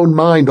his own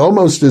mind,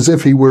 almost as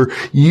if he were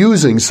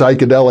using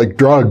psychedelic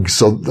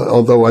drugs,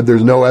 although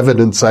there's no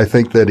evidence, I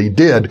think, that he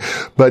did.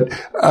 But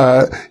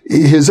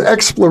his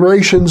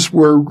explorations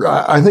were,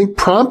 I think,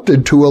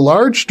 prompted to a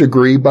large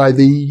degree by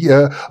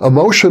the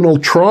emotional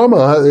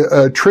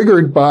trauma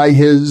triggered by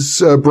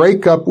his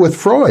breakup with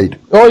Freud.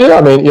 Oh, yeah,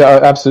 I mean, yeah,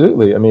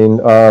 absolutely. I mean,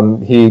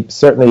 he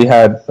certainly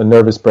had a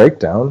nervous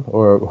breakdown,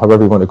 or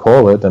however you want to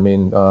call it. I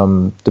mean,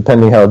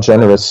 depending how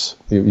generous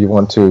you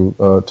want to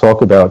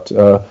talk about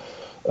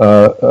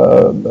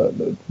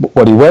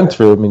what he went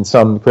through. I mean,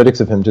 some critics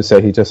of him just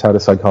say he just had a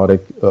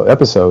psychotic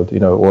episode, you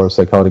know, or a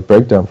psychotic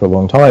breakdown for a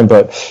long time.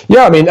 But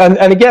yeah, I mean,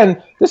 and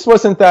again, this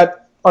wasn't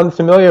that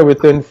unfamiliar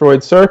within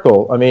Freud's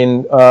circle. I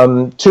mean,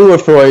 two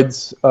of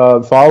Freud's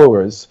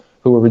followers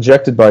who were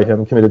rejected by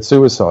him committed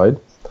suicide.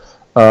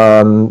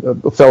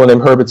 A fellow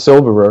named Herbert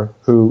Silberer,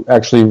 who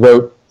actually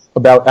wrote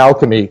about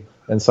alchemy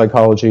and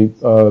psychology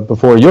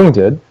before Jung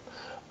did.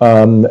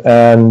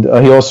 And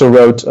he also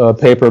wrote a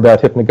paper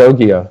about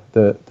hypnagogia,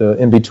 the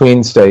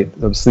in-between state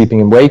of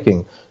sleeping and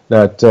waking,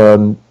 that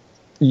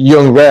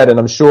Jung read and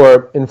I'm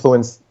sure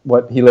influenced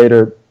what he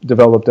later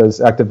developed as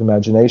active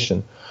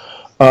imagination.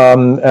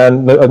 And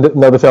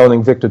another fellow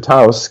named Victor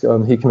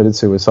Tausk, he committed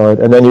suicide.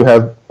 And then you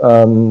have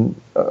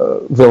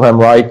Wilhelm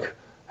Reich,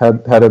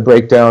 had a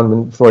breakdown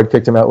when Freud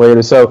kicked him out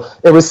later. So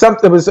it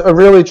was a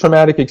really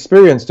traumatic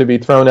experience to be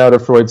thrown out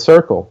of Freud's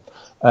circle.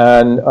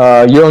 And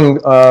Jung,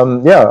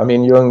 I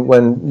mean, Jung,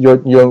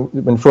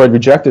 when Freud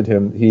rejected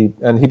him, he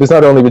was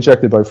not only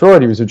rejected by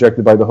Freud, he was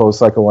rejected by the whole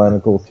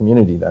psychoanalytical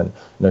community. Then, you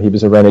know, he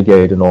was a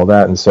renegade and all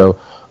that, and so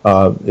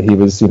he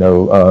was, you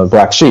know,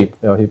 black sheep,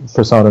 you know, he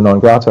persona non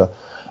grata.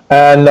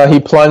 And he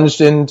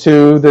plunged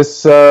into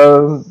this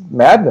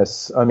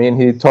madness. I mean,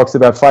 he talks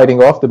about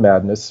fighting off the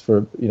madness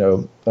for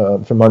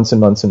months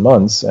and months and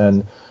months.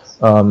 And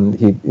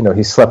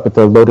he slept with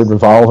a loaded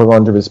revolver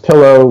under his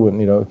pillow, and,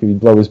 you know,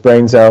 he'd blow his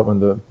brains out when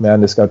the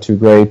madness got too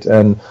great.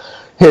 And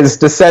his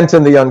descent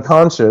in the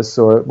unconscious,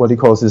 or what he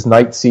calls his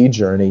night sea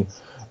journey,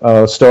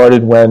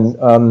 started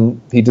when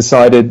he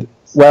decided,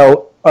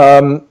 well,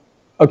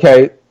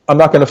 okay, I'm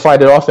not going to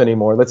fight it off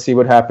anymore. Let's see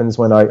what happens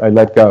when I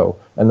let go.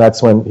 And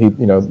that's when he,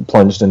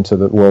 plunged into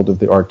the world of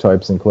the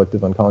archetypes and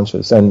collective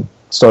unconscious and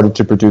started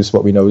to produce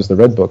what we know as the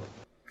Red Book.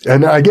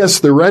 And I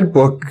guess the Red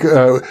Book,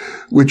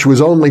 which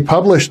was only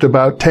published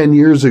about 10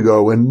 years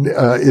ago and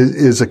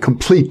is a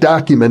complete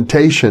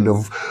documentation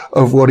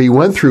of what he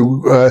went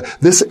through,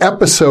 this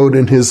episode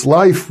in his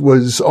life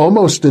was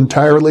almost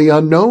entirely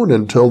unknown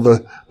until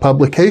the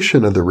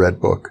publication of the Red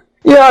Book.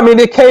 Yeah, I mean,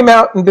 it came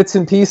out in bits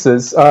and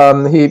pieces.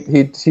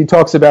 He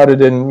talks about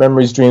it in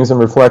Memories, Dreams, and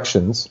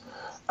Reflections,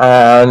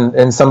 and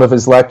in some of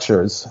his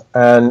lectures,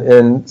 and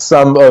in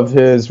some of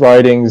his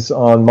writings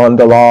on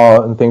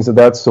mandala and things of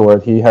that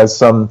sort. He has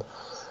some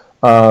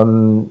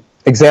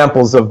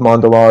examples of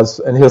mandalas,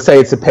 and he'll say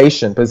it's a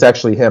patient, but it's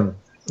actually him,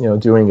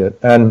 doing it.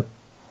 And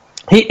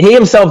he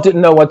himself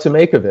didn't know what to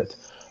make of it.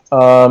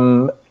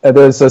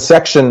 There's a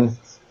section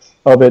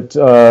of it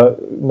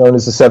known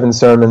as the Seven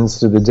Sermons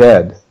to the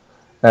Dead.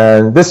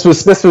 And this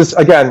was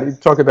again, you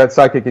talk about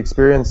psychic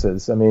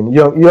experiences. I mean,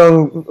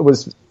 Jung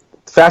was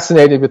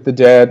fascinated with the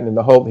dead,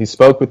 and he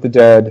spoke with the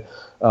dead.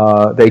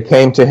 They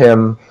came to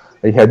him.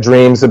 He had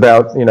dreams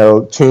about,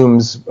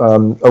 tombs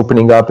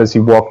opening up as he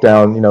walked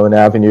down, an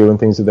avenue and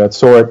things of that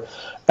sort.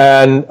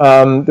 And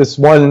this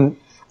one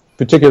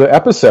particular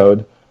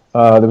episode,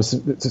 there was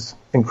this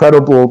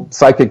incredible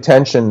psychic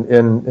tension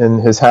in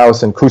his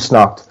house in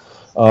Kusnacht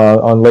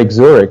on Lake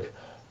Zurich.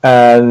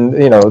 And,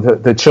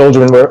 the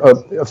children were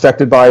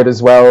affected by it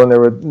as well, and there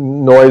were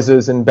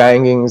noises and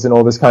bangings and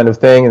all this kind of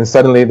thing, and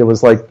suddenly there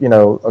was like,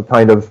 a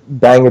kind of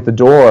bang at the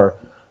door,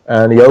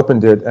 and he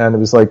opened it, and it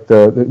was like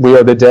we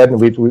are the dead,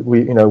 and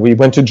we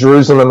went to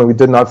Jerusalem, and we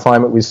did not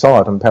find what we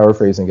sought. I'm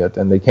paraphrasing it,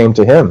 and they came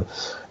to him.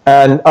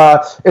 And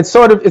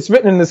it's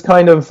written in this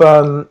kind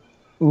of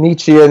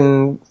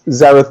Nietzschean,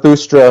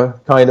 Zarathustra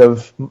kind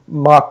of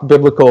mock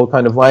biblical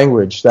kind of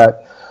language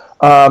that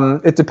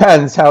it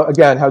depends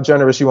how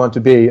generous you want to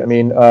be. I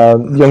mean,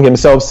 Jung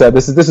himself said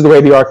this is the way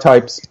the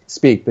archetypes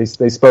speak.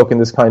 They spoke in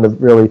this kind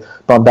of really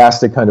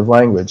bombastic kind of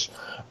language.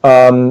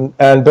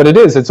 But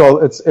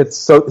it's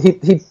so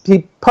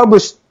he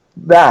published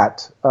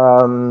that,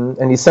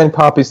 and he sent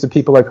copies to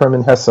people like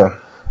Hermann Hesse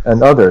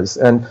and others,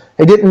 and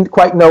he didn't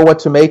quite know what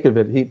to make of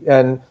it.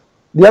 And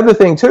the other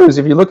thing too is,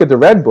 if you look at the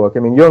Red Book, I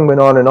mean, Jung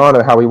went on and on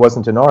about how he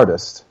wasn't an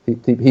artist.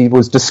 He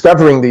was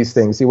discovering these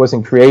things. He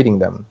wasn't creating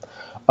them.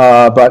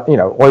 But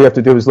all you have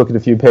to do is look at a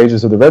few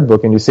pages of the Red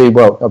Book, and you see,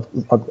 well,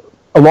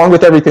 along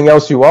with everything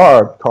else you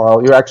are,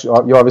 Carl, you're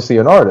obviously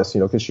an artist,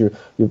 because you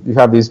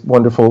have these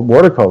wonderful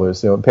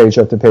watercolors, page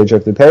after page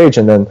after page,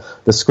 and then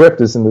the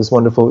script is in this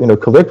wonderful,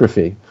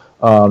 calligraphy.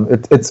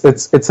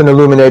 It's an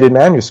illuminated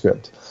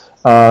manuscript.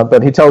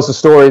 But he tells the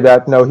story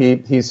that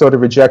he sort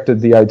of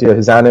rejected the idea.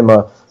 His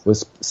anima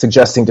was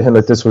suggesting to him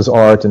that this was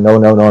art, and no,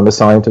 I'm a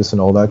scientist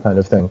and all that kind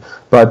of thing.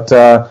 But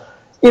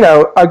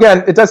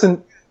again, it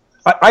doesn't.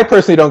 I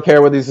personally don't care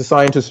whether he's a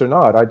scientist or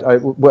not.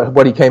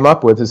 What he came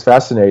up with is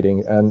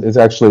fascinating, and is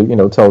actually,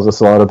 tells us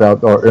a lot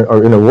about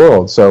our inner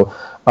world. So,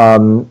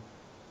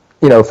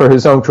 for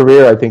his own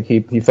career, I think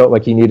he felt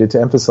like he needed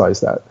to emphasize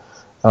that.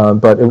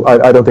 But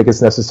I don't think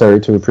it's necessary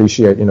to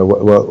appreciate,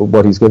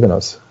 what he's given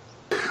us.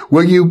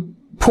 Well, you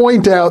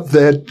point out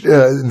that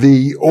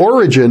the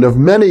origin of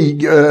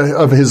many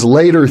of his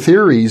later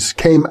theories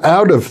came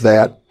out of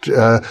that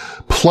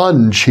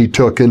plunge he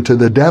took into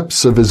the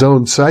depths of his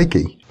own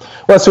psyche.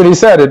 Well, that's what he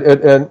said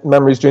at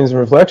Memories, Dreams, and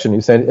Reflection.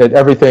 He said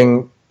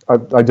everything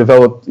I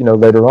developed,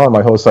 later on,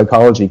 my whole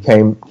psychology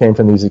came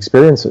from these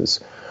experiences.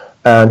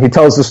 And he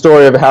tells the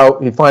story of how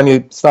he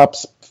finally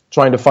stops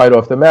trying to fight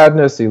off the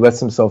madness. He lets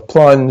himself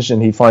plunge,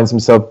 and he finds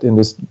himself in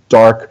this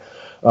dark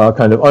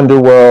kind of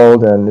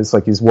underworld, and it's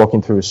like he's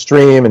walking through a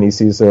stream, and he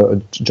sees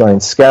a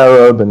giant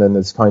scarab, and then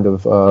this kind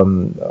of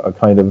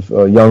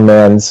a young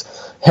man's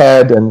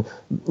head, and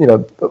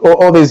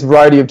all these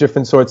variety of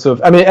different sorts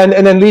of. I mean,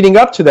 and then leading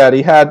up to that,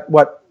 he had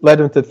what led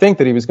him to think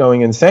that he was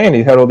going insane.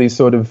 He had all these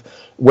sort of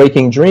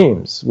waking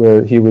dreams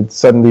where he would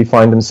suddenly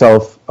find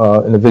himself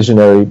in a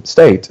visionary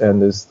state,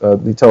 and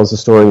he tells the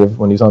story of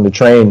when he's on the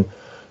train.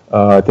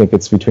 I think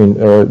it's between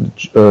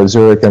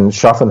Zurich and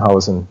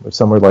Schaffhausen or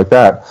somewhere like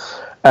that.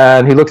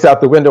 And he looks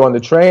out the window on the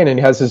train, and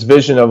he has this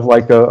vision of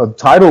like a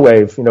tidal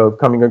wave,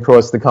 coming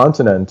across the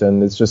continent,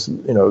 and it's just,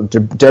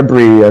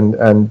 debris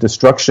and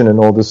destruction and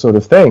all this sort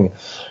of thing.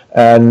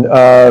 And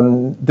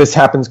this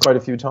happens quite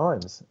a few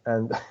times.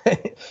 And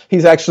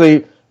he's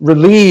actually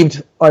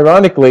relieved,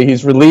 ironically,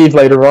 he's relieved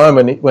later on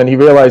when he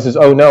realizes,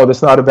 oh no,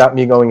 that's not about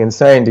me going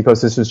insane,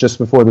 because this was just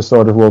before the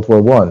start of World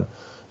War I.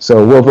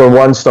 So World War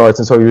I starts,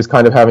 and so he was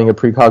kind of having a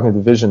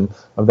precognitive vision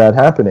of that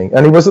happening.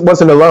 And he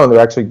wasn't alone. There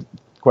were actually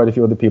quite a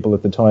few other people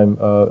at the time,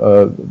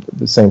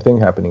 the same thing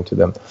happening to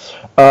them.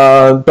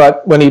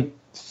 But when he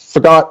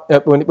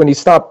when he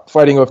stopped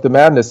fighting off the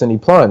madness and he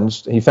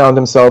plunged, he found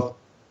himself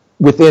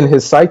within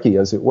his psyche,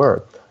 as it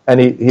were. And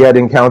he had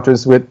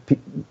encounters with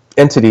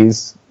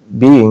entities,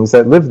 beings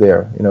that lived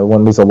there.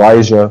 One was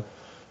Elijah,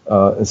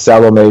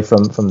 Salome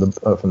from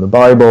the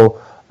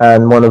Bible.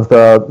 And one of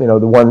the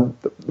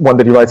one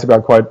that he writes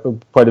about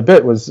quite a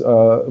bit was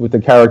with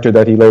the character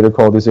that he later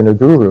called his inner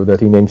guru, that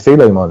he named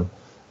Philemon.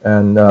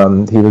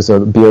 And he was a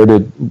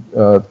bearded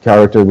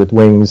character with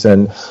wings.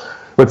 And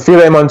what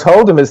Philemon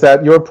told him is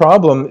that your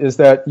problem is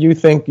that you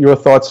think your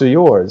thoughts are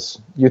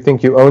yours. You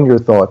think you own your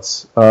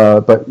thoughts,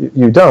 but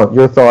you don't.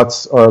 Your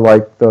thoughts are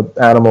like the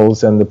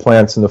animals and the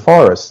plants in the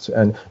forest.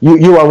 And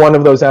you are one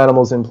of those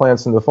animals and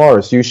plants in the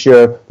forest. You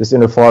share this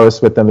inner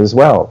forest with them as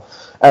well.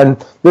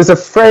 And there's a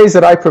phrase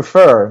that I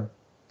prefer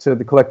to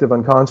the collective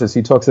unconscious.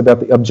 He talks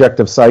about the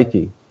objective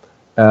psyche,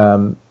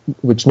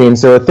 which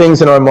means there are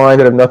things in our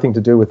mind that have nothing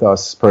to do with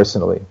us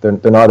personally.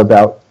 They're not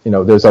about,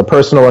 there's our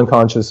personal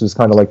unconscious, is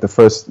kind of like the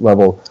first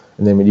level,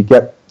 and then when you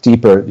get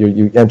deeper,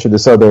 you enter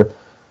this other.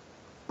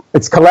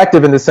 It's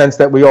collective in the sense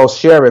that we all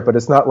share it, but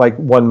it's not like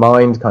one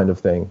mind kind of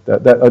thing.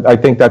 That I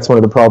think that's one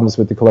of the problems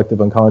with the collective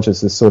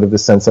unconscious, is sort of the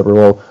sense that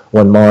we're all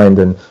one mind,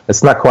 and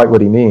it's not quite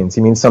what he means.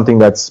 He means something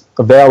that's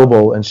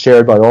available and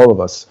shared by all of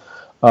us,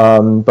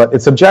 but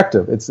it's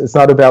objective. It's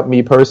not about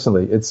me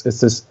personally. It's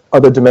this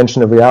other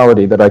dimension of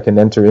reality that I can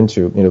enter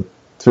into,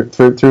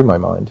 through my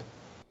mind.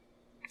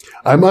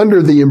 I'm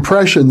under the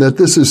impression that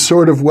this is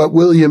sort of what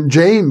William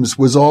James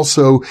was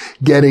also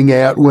getting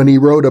at when he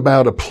wrote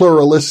about a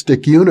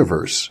pluralistic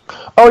universe.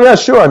 Oh yeah,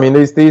 sure. I mean,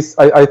 these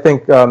I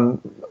think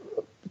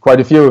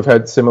quite a few have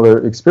had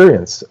similar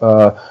experience.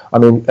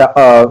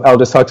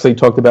 Aldous Huxley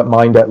talked about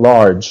mind at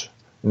large.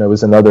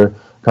 Was another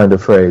kind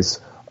of phrase.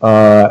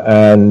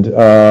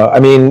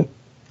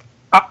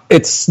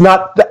 It's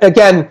not,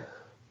 again,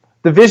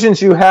 the visions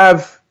you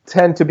have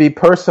tend to be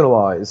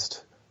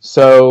personalized.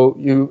 So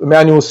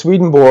Emanuel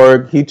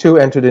Swedenborg, he too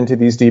entered into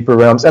these deeper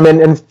realms. I mean,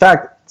 in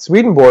fact,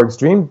 Swedenborg's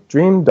dream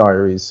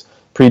diaries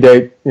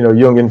predate,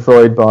 Jung and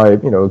Freud by, a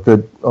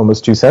good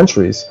almost 2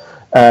 centuries.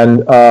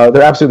 And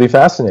they're absolutely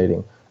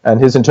fascinating. And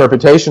his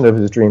interpretation of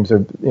his dreams are,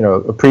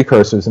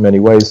 precursors in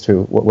many ways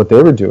to what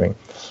they were doing.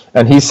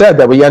 And he said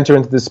that we enter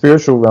into the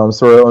spiritual realms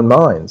through our own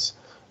minds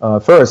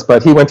first,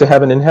 but he went to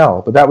heaven and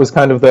hell. But that was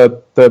kind of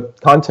the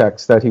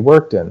context that he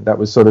worked in. That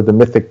was sort of the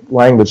mythic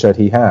language that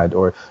he had,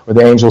 or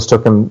the angels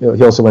took him.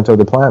 He also went to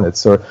other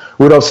planets. Or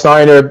Rudolf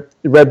Steiner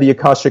read the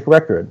Akashic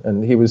record,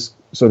 and he was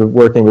sort of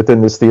working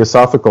within this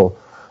theosophical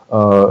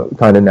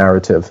kind of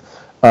narrative.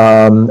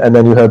 And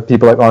then you have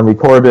people like Henri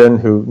Corbin,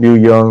 who knew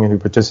Jung and who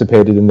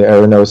participated in the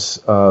Eranos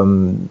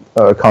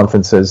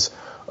conferences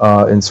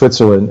in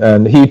Switzerland.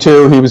 And he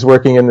was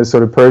working in this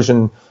sort of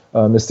Persian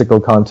mystical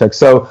context.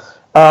 So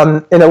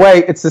in a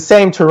way, it's the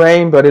same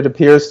terrain, but it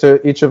appears to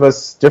each of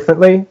us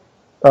differently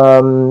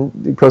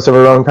because of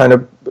our own kind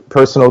of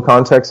personal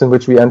context in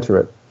which we enter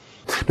it.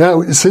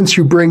 Now, since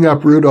you bring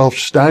up Rudolf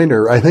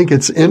Steiner, I think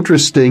it's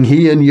interesting.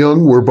 He and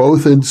Jung were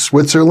both in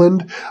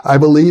Switzerland, I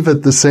believe,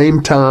 at the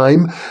same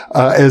time.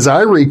 As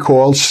I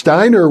recall,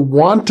 Steiner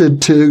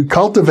wanted to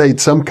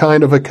cultivate some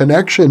kind of a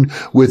connection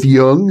with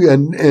Jung,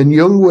 and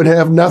Jung would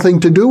have nothing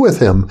to do with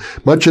him,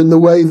 much in the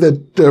way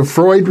that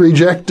Freud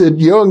rejected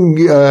Jung.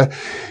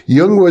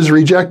 Jung was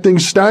rejecting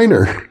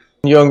Steiner.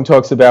 Jung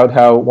talks about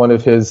how one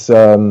of his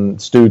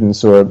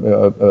students, or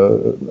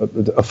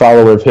a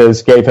follower of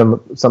his, gave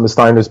him some of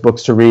Steiner's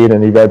books to read,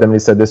 and he read them and he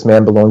said, this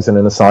man belongs in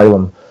an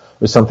asylum,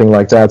 or something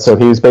like that. So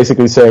he was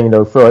basically saying,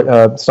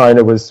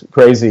 Steiner was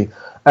crazy.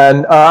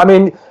 And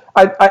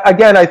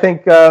I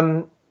think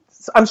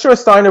I'm sure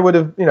Steiner would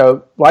have,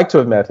 liked to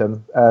have met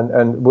him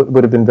and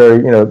would have been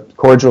very,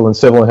 cordial and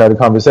civil and had a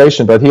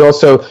conversation. But he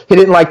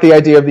didn't like the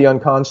idea of the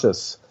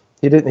unconscious.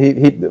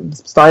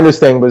 Steiner's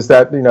thing was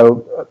that,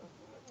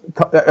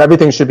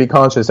 everything should be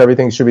conscious.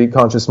 Everything should be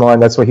conscious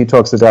mind. That's what he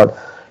talks about.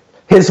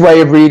 His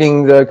way of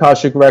reading the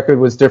Akashic record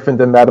was different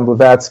than Madame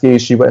Blavatsky.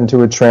 She went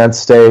into a trance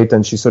state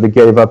and she sort of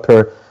gave up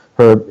her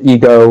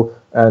ego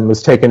and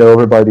was taken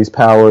over by these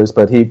powers.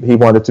 But he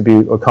wanted to be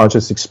a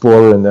conscious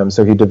explorer in them.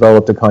 So he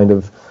developed a kind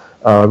of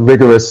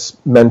rigorous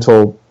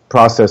mental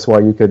process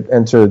while you could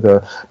enter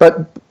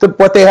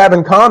what they have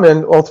in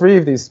common, all three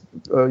of these,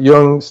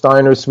 Jung,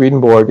 Steiner,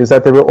 Swedenborg, is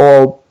that they were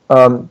all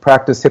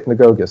practiced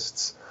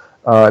hypnagogists.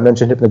 I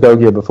mentioned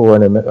hypnagogia before,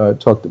 and I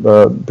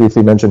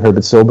briefly mentioned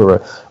Herbert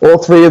Silberer. All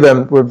three of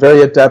them were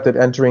very adept at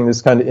entering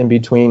this kind of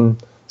in-between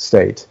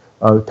state.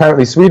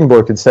 Apparently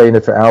Swedenborg could stay in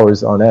it for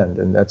hours on end,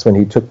 and that's when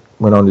he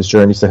went on his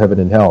journeys to heaven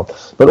and hell.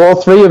 But all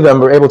three of them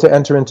were able to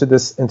enter into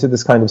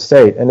this kind of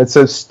state. And it's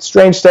a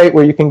strange state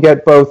where you can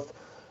get both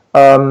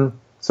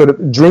sort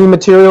of dream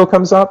material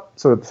comes up,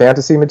 sort of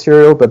fantasy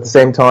material, but at the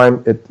same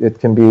time it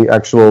can be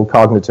actual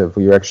cognitive,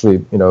 where you're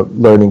actually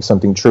learning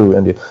something true.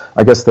 And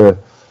I guess the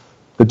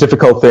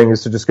difficult thing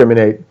is to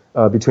discriminate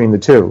between the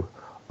two.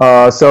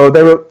 So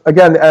they were,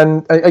 again,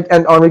 and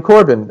Henri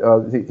Corbin,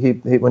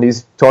 he when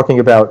he's talking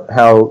about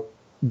how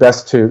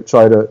best to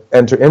try to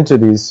enter into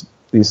these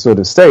sort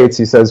of states,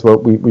 he says, well,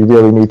 we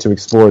really need to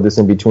explore this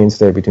in-between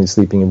state between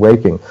sleeping and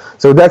waking.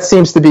 So that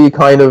seems to be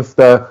kind of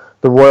the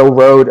royal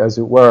road, as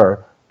it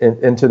were,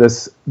 into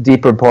this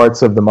deeper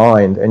parts of the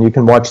mind, and you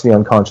can watch the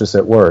unconscious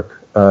at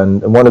work.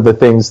 And one of the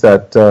things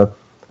that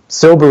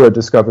Silberer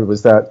discovered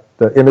was that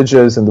the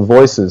images and the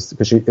voices,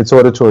 because it's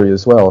auditory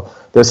as well,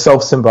 they're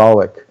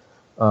self-symbolic.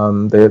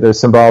 They're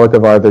symbolic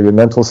of either your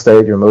mental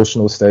state, your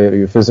emotional state, or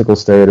your physical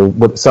state,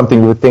 or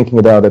something you were thinking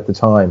about at the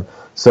time.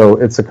 So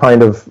it's a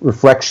kind of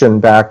reflection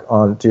back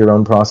onto your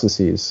own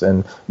processes,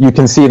 and you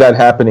can see that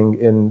happening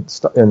in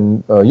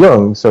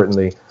Jung,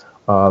 certainly,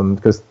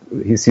 because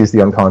he sees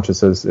the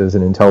unconscious as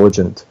an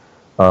intelligent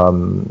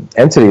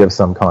entity of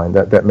some kind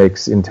that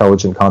makes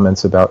intelligent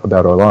comments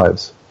about our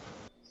lives.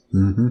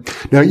 Mm-hmm.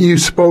 Now, you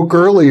spoke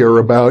earlier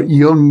about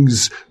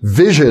Jung's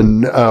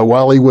vision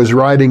while he was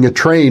riding a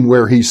train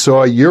where he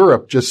saw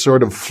Europe just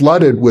sort of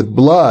flooded with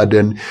blood.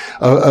 And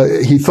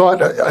he thought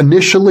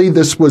initially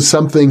this was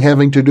something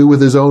having to do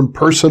with his own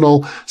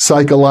personal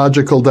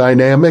psychological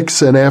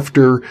dynamics. And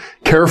after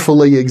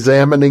carefully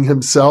examining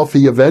himself,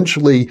 he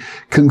eventually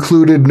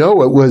concluded,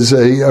 no, it was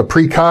a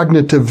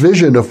precognitive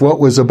vision of what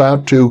was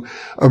about to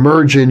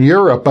emerge in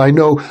Europe. I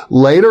know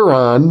later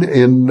on,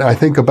 in I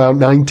think about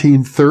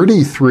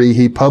 1933,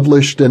 he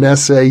published an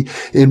essay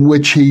in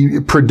which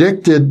he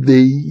predicted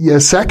the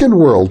Second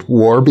World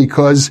War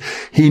because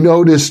he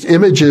noticed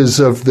images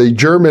of the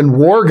German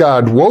war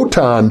god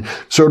Wotan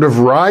sort of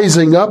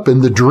rising up in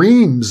the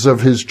dreams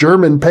of his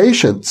German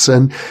patients.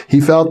 And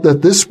he felt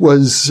that this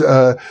was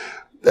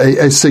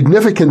a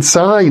significant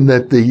sign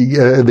that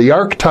the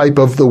archetype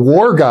of the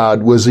war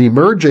god was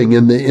emerging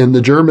in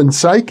the German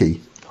psyche.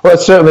 Well,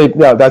 certainly,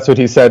 yeah, that's what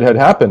he said had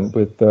happened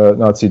with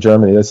Nazi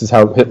Germany. This is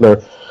how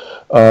Hitler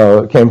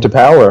came to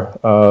power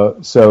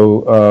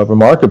so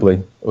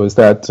remarkably, was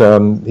that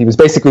he was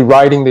basically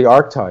writing the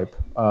archetype.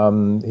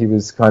 He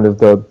was kind of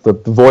the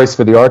voice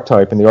for the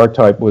archetype, and the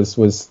archetype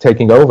was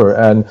taking over.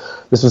 And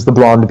this was the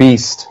blonde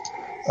beast.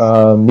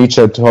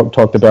 Nietzsche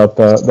talked about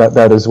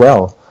that as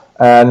well.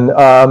 And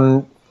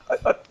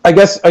I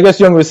guess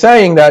Jung was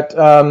saying that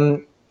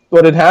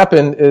what had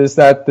happened is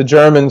that the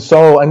German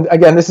soul, and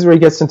again, this is where he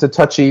gets into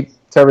touchy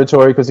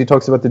territory, because he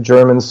talks about the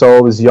German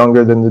soul is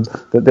younger than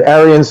the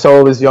Aryan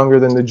soul is younger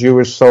than the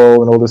Jewish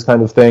soul, and all this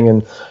kind of thing.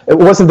 And it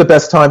wasn't the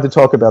best time to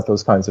talk about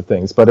those kinds of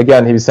things. But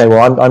again, he was saying,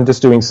 well, I'm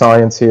just doing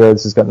science here.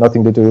 This has got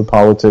nothing to do with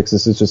politics.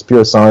 This is just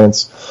pure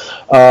science.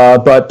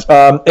 But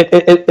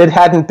it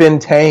hadn't been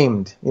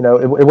tamed. You know,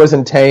 it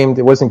wasn't tamed.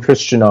 It wasn't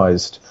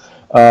Christianized.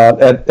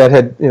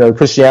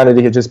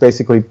 Christianity had just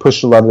basically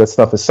pushed a lot of that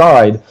stuff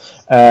aside,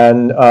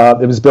 and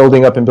it was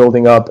building up,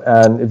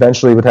 and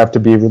eventually would have to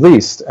be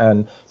released.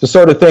 And the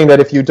sort of thing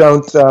that if you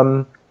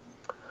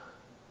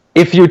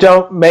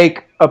don't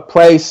make a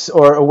place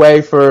or a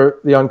way for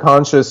the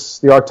unconscious,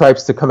 the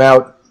archetypes to come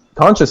out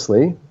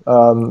consciously,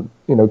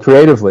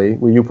 creatively,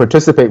 where you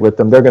participate with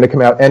them, they're going to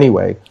come out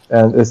anyway.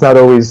 And it's not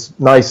always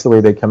nice the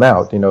way they come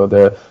out. You know,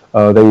 they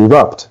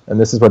erupt, and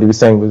this is what he was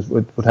saying was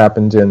what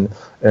happened in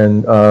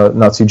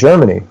Nazi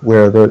Germany,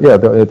 where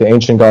the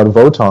ancient god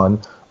Wotan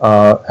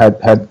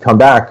had come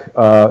back,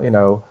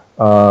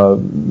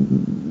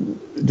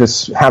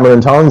 just hammer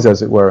and tongs,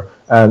 as it were,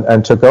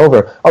 and took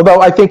over.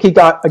 Although I think he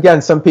got,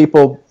 again, some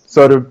people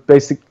sort of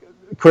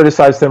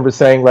criticized him for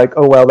saying, like,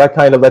 oh, well, that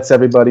kind of lets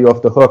everybody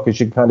off the hook, because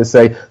you can kind of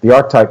say the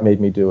archetype made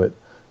me do it.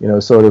 I'm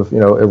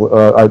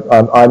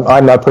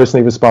not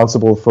personally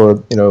responsible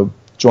for,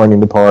 joining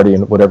the party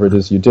and whatever it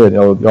is you did.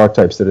 The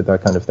archetypes did it,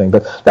 that kind of thing.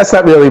 But that's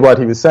not really what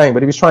he was saying.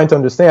 But he was trying to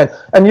understand.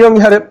 And Jung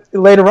had it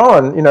later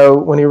on,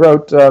 when he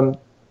wrote,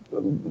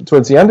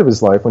 towards the end of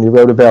his life, when he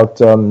wrote about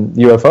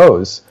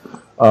UFOs.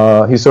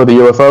 He saw the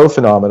UFO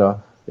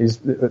phenomena. It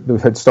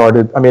had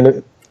started,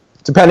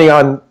 depending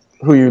on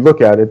who you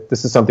look at it,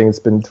 this is something that's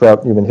been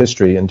throughout human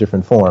history in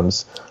different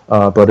forms.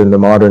 But in the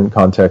modern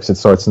context, it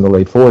starts in the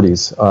late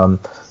 40s.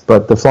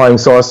 But the flying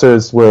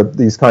saucers were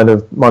these kind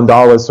of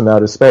mandalas from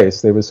outer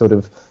space. They were sort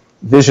of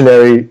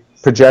visionary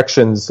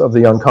projections of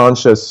the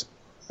unconscious,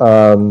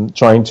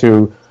 trying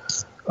to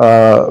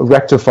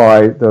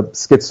rectify the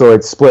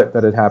schizoid split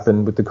that had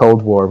happened with the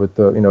Cold War, with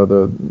the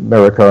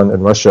America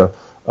and Russia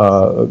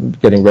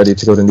getting ready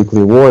to go to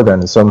nuclear war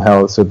then, and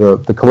somehow, so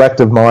the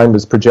collective mind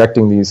was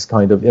projecting these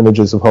kind of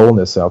images of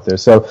wholeness out there.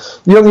 So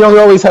Jung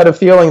always had a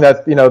feeling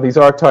that, these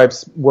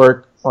archetypes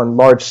work on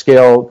large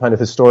scale kind of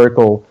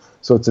historical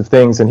sorts of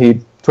things,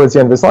 and towards the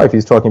end of his life,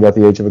 he's talking about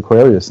the age of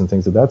Aquarius and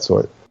things of that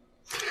sort.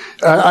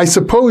 I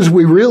suppose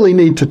we really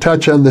need to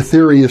touch on the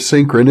theory of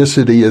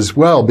synchronicity as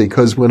well,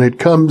 because when it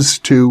comes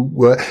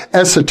to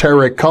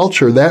esoteric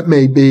culture, that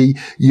may be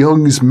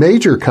Jung's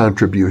major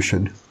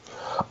contribution.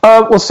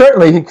 Well,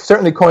 certainly, he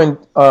certainly coined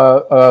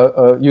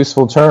a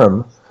useful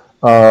term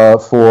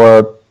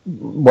for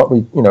what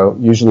we,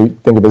 usually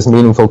think of as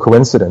meaningful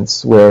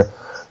coincidence, where,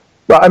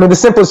 the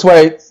simplest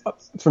way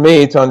for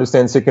me to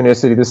understand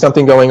synchronicity, there's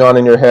something going on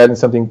in your head and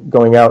something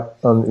going out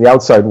on the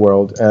outside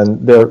world,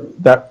 and they're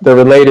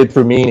related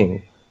through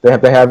meaning.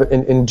 They have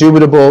an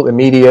indubitable,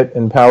 immediate,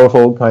 and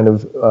powerful kind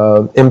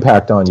of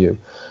impact on you.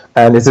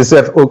 And it's as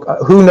if,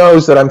 who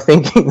knows that I'm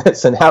thinking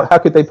this, and how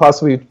could they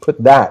possibly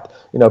put that,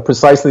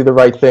 precisely the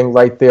right thing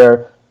right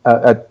there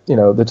at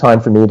the time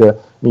for me to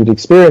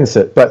experience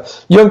it.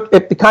 But Jung,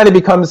 it kind of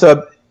becomes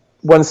a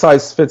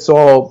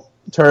one-size-fits-all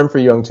term for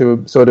Jung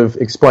to sort of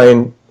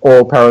explain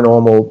all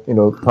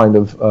paranormal, kind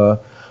of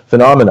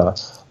phenomena.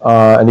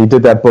 And he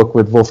did that book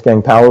with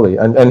Wolfgang Pauli,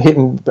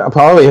 and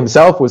Pauli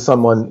himself was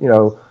someone,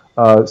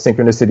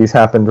 synchronicities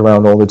happened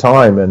around all the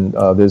time, and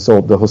there's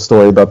the whole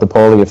story about the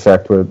Pauli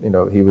effect, where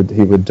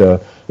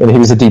he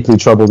was a deeply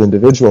troubled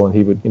individual, and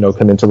he would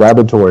come into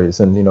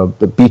laboratories, and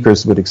the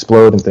beakers would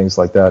explode and things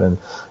like that, and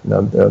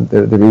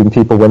there were even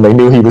people, when they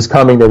knew he was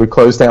coming, they would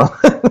close down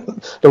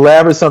the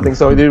lab or something,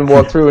 so he didn't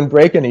walk through and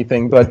break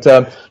anything. But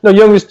no,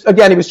 Jung was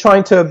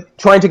trying to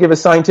give a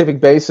scientific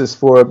basis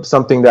for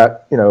something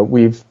that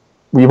we've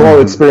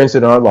all experienced it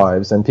in our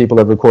lives, and people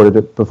have recorded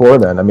it before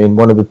then. I mean,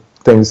 one of the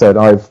things that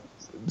I've,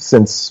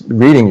 since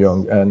reading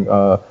Jung, and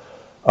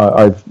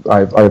I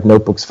have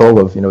notebooks full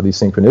of these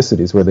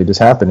synchronicities where they just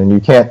happen, and you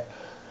can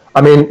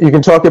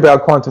talk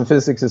about quantum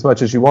physics as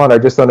much as you want. I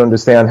just don't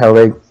understand how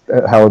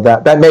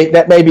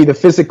that may be the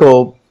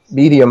physical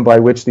medium by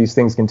which these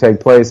things can take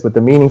place, but the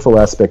meaningful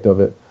aspect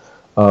of it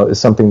is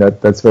something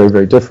that's very,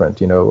 very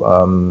different.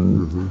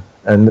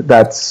 And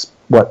that's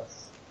what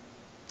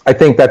I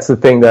think, that's the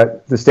thing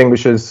that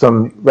distinguishes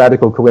some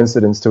radical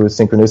coincidence to a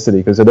synchronicity,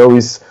 because it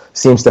always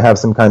seems to have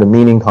some kind of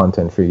meaning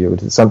content for you.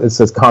 It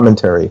says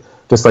commentary,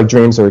 just like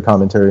dreams are a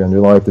commentary on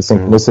your life. The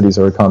synchronicities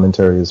are a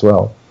commentary as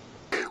well.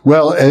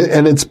 Well,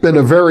 and it's been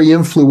a very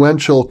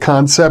influential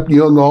concept.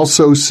 Jung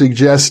also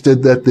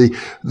suggested that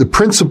the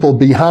principle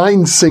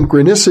behind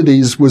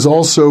synchronicities was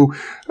also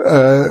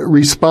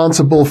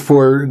responsible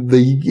for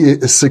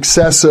the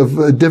success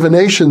of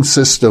divination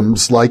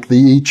systems like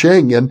the I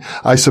Ching, and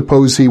I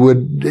suppose he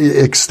would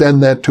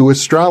extend that to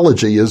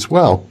astrology as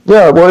well.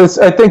 Yeah, well,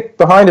 I think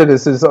behind it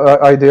is his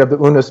idea of the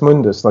unus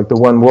mundus, like the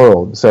one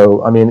world.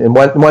 So, I mean, in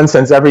one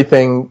sense,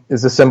 everything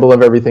is a symbol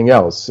of everything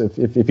else.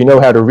 If you know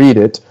how to read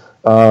it,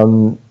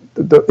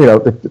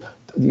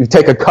 you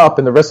take a cup,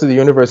 and the rest of the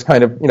universe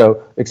kind of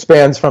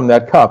expands from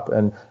that cup.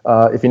 And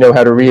if you know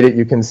how to read it,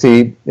 you can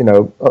see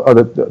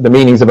the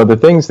meanings of other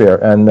things there.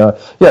 And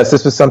yes,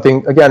 this was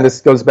something. Again, this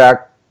goes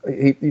back.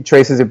 He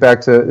traces it back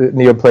to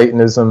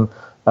Neoplatonism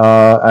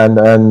and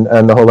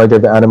the whole idea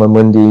of the anima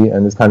mundi,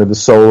 and it's kind of the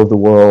soul of the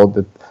world.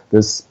 That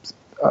this.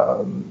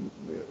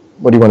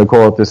 What do you want to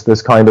call it?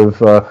 This kind of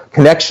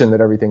connection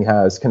that everything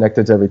has,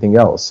 connected to everything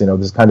else.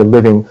 This kind of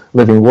living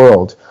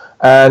world.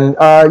 And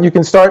you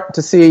can start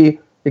to see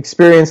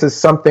experience as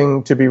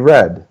something to be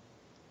read.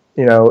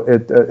 And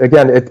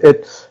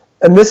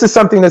this is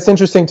something that's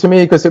interesting to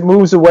me, because it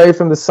moves away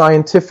from the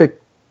scientific,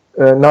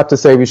 not to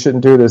say we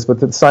shouldn't do this, but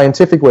the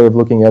scientific way of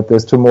looking at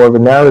this to more of a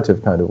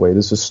narrative kind of way.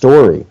 There's a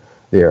story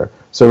there.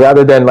 So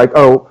rather than like,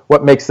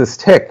 what makes this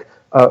tick?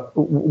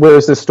 Where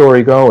is this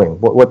story going?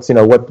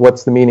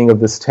 What's the meaning of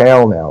this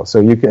tale now? So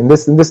you can,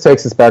 this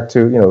takes us back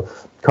to,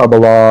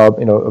 Kabbalah,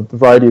 a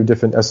variety of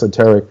different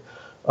esoteric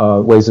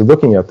ways of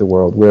looking at the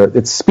world, where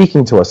it's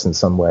speaking to us in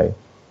some way,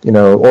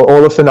 or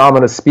all the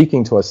phenomena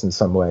speaking to us in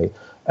some way.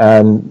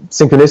 And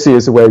synchronicity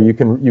is a way you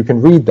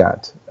can read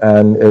that,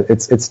 and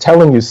it's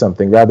telling you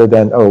something, rather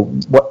than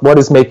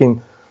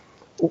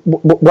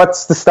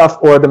what's the stuff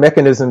or the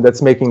mechanism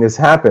that's making this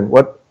happen?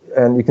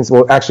 And you can say,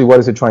 well, actually,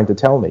 what is it trying to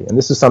tell me? And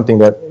this is something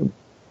that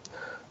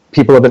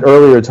people of an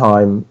earlier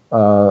time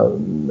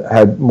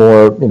had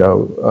more,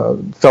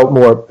 felt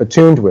more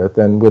attuned with,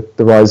 and with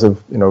the rise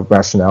of,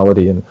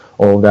 rationality and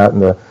all of that in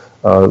the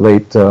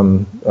late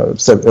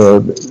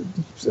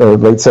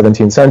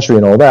 17th century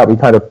and all that, we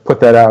kind of put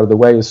that out of the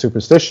way as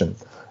superstition.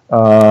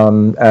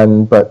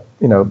 But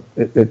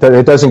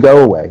it doesn't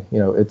go away.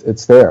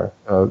 It's there.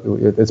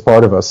 It's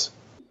part of us.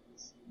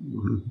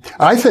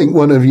 I think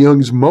one of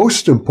Jung's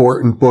most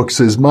important books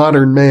is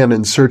Modern Man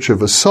in Search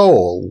of a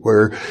Soul,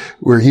 where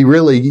he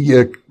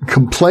really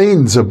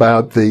complains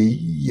about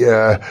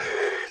the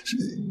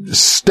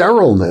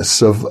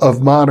sterileness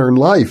of modern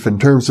life in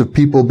terms of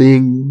people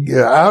being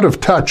out of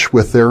touch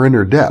with their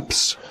inner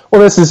depths.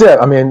 Well, this is it.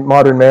 I mean,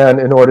 modern man,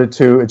 in order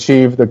to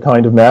achieve the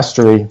kind of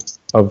mastery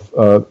of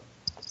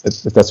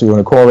if that's what you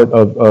want to call it,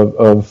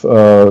 of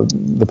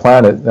the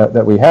planet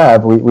that we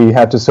have, we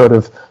had to sort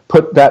of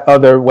put that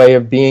other way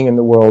of being in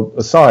the world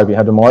aside. We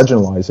had to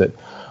marginalize it.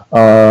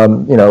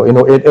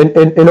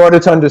 In order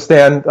to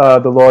understand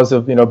the laws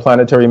of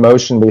planetary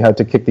motion, we had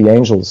to kick the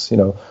angels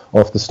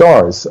off the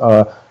stars,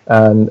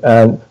 and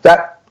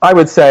that, I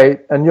would say,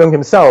 and Jung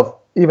himself,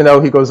 even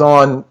though he goes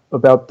on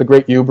about the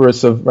great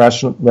hubris of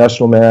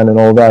rational man and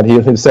all that,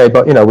 he'll say,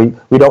 but we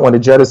don't want to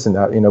jettison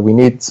that. We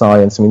need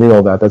science and we need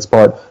all that. That's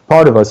part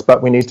of us,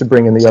 but we need to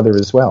bring in the other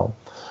as well.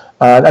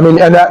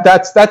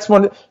 That's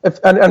one. And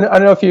I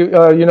don't know if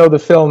you know the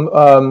film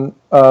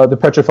The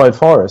Petrified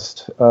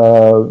Forest,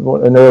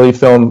 an early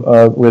film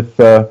with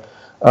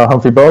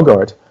Humphrey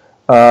Bogart.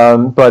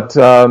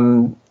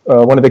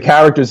 One of the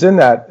characters in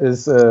that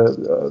is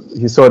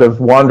he's sort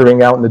of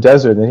wandering out in the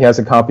desert, and he has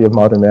a copy of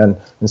Modern Man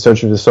in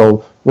Search of His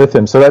Soul with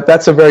him. So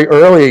that's a very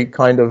early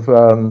kind of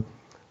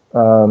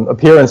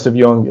appearance of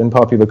Jung in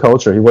popular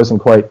culture. He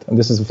wasn't quite, and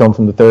this is a film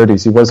from the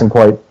 30s, he wasn't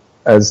quite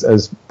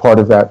as part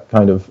of that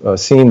kind of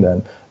scene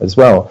then as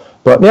well.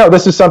 But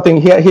this is something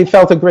he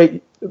felt a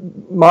great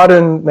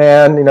modern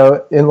man,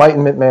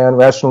 Enlightenment man,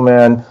 rational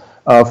man,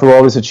 for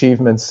all his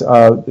achievements,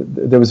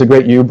 there was a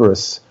great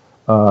hubris,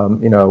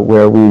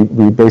 where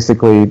we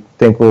basically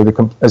think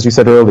as you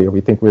said earlier,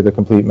 we think we're the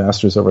complete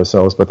masters of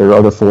ourselves, but there are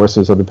other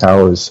forces, other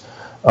powers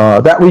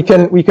that we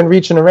can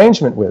reach an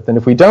arrangement with. And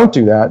if we don't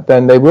do that,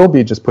 then they will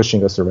be just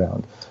pushing us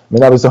around. I mean,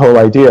 that was the whole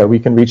idea. We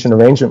can reach an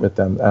arrangement with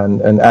them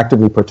and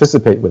actively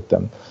participate with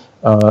them.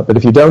 But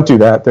if you don't do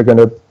that, they're going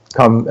to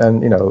come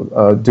and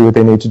do what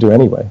they need to do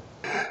anyway.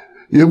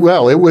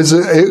 Well, it was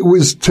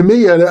to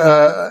me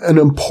an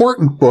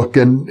important book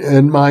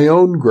in my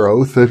own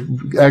growth.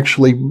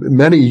 Actually,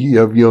 many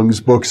of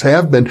Jung's books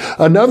have been.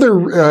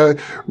 Another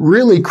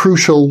really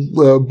crucial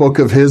book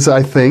of his,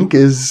 I think,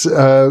 is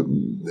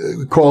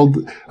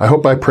called, I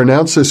hope I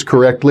pronounce this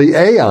correctly,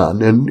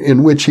 Aeon,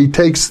 in which he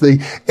takes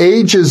the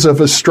ages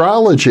of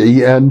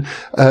astrology and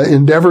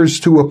endeavors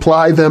to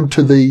apply them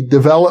to the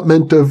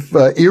development of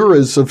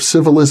eras of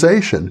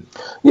civilization.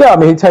 Yeah, I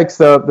mean, he takes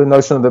the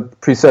notion of the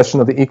precession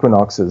of the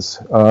equinoxes.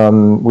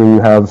 We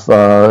have,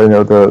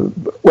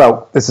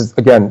 this is,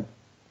 again,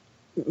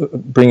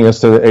 bringing us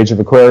to the age of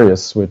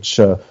Aquarius, which,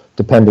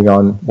 depending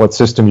on what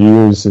system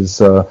you use,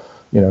 is, we're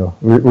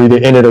either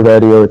in it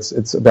already or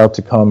it's about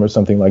to come or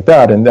something like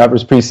that. And that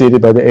was preceded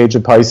by the age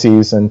of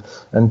Pisces and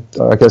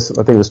I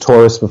think it was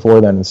Taurus before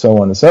then, and so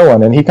on and so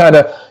on. And he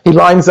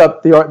lines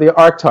up the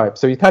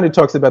archetypes. So he kind of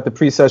talks about the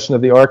precession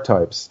of the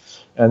archetypes.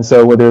 And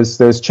so where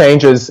there's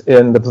changes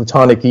in the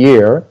Platonic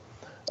year,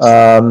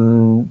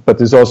 but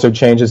there's also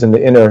changes in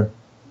the inner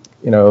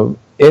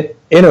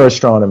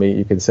astronomy,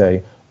 you could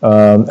say.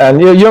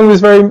 And Jung was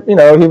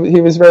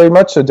he was very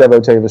much a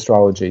devotee of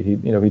astrology.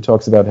 He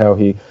talks about how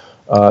he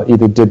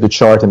either did the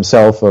chart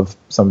himself of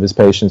some of his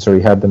patients or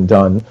he had them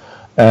done.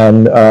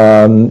 And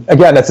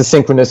again, that's a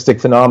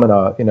synchronistic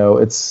phenomena.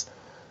 It's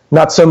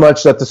not so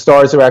much that the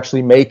stars are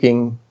actually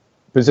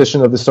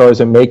position of the stars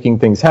are making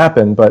things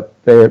happen, but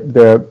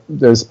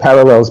there's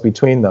parallels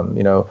between them,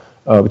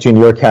 between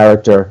your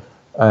character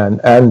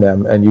and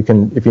them, and you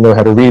can, if you know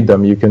how to read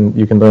them, you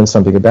can learn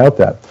something about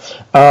that.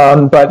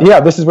 But yeah,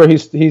 this is where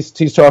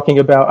he's talking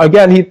about,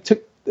 again,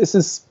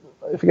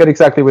 I forget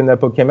exactly when that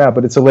book came out,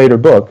 but it's a later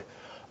book.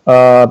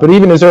 But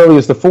even as early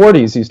as the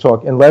 40s, he's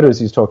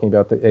talking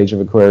about the age of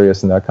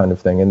Aquarius and that kind of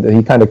thing, and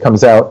he kind of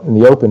comes out in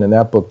the open in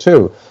that book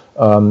too.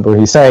 Where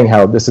he's saying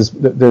how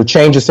there are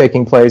changes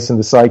taking place in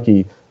the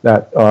psyche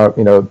that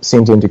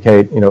seem to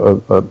indicate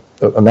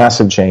a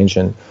massive change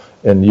in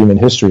human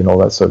history and all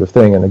that sort of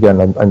thing. And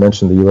again, I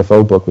mentioned the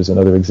UFO book was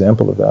another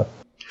example of that.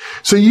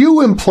 So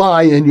you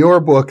imply in your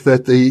book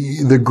that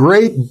the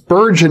great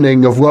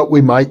burgeoning of what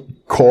we might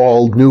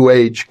call New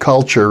Age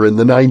culture in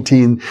the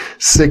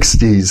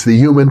 1960s, the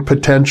human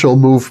potential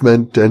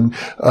movement, and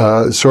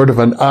sort of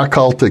an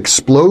occult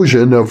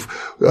explosion of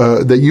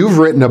that you've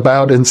written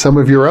about in some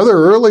of your other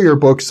earlier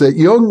books, that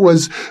Jung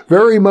was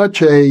very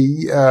much a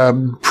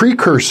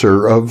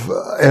precursor of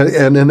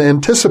and an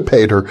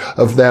anticipator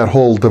of that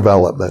whole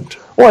development.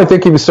 Well, I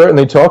think he was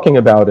certainly talking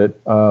about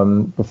it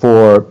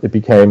before it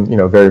became,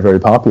 very, very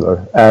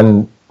popular.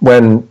 And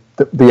when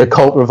the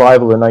occult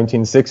revival in the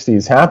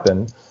 1960s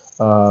happened,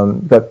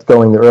 that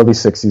going the early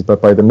 60s,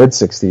 but by the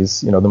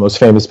mid-60s, the most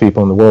famous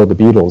people in the world, the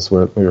Beatles,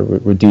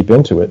 were deep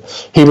into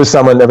it. He was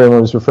someone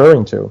everyone was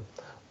referring to.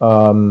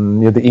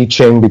 The I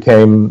Ching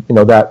became,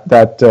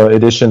 that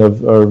edition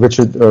of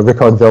Richard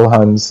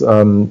Wilhelm's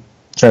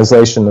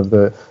translation of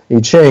the I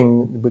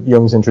Ching, with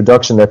Jung's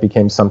introduction, that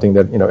became something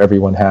that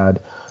everyone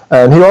had.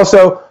 And he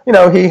also,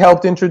 he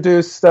helped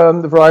introduce the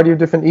variety of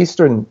different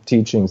Eastern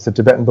teachings, the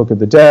Tibetan Book of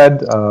the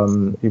Dead.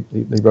 He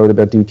wrote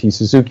about D.T.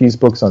 Suzuki's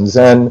books on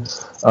Zen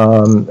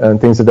and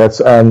things of that,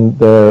 and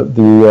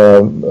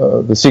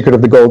the Secret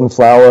of the Golden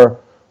Flower,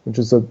 which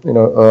is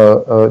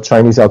a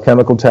Chinese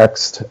alchemical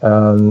text.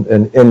 And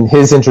in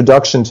his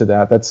introduction to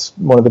that's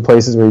one of the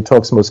places where he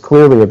talks most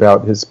clearly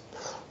about his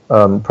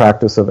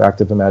practice of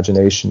active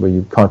imagination, where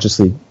you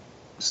consciously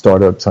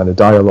start a kind of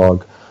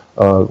dialogue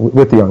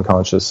with the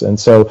unconscious. And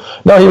so,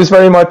 no, he was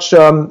very much,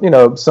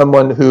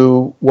 someone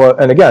who was,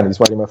 and again, he's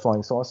writing about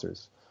flying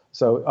saucers.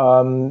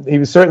 So he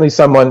was certainly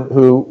someone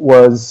who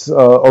was,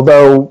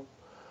 although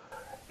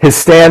his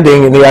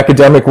standing in the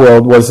academic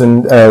world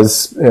wasn't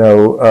as,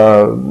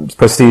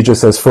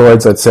 prestigious as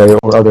Freud's, I'd say,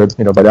 or other,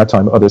 by that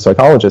time, other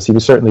psychologists, he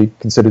was certainly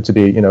considered to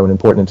be, an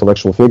important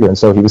intellectual figure. And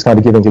so he was kind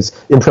of giving his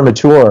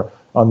imprimatur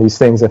on these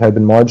things that had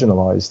been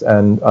marginalized.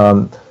 And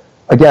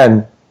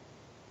again,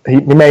 he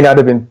may not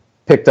have been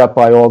picked up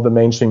by all the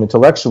mainstream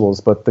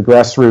intellectuals, but the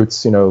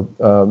grassroots,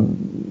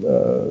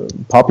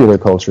 popular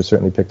culture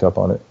certainly picked up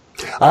on it.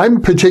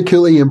 I'm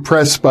particularly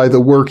impressed by the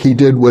work he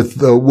did with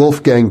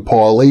Wolfgang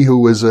Pauli, who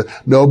was a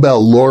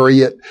Nobel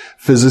laureate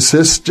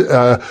physicist.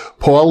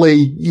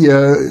 Pauli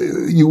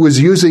was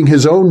using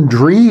his own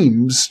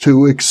dreams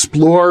to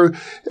explore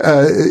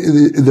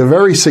the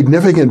very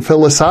significant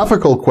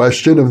philosophical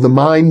question of the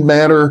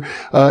mind-matter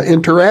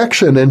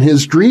interaction, and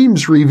his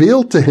dreams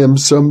revealed to him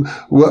some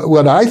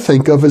what I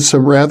think of as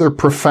some rather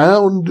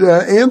profound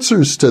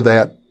answers to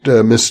that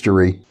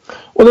mystery.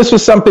 Well, this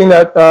was something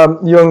that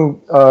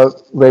Jung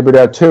labored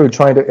at too. He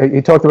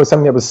talked about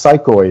something that was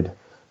psychoid.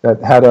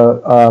 that had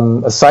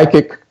a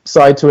psychic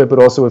side to it, but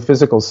also a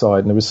physical side.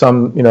 And there was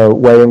some,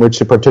 way in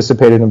which it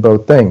participated in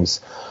both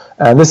things.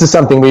 And this is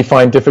something we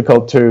find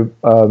difficult to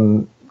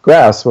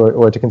grasp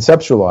or to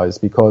conceptualize,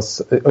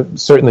 because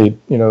certainly,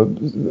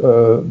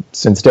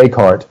 since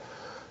Descartes,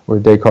 where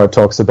Descartes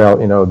talks about,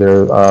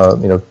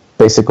 there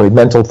basically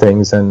mental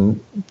things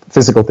and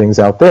physical things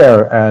out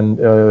there, and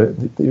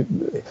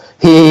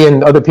he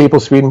and other people,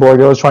 Swedenborg,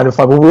 are always trying to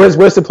find, well,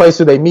 where's the place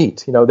where they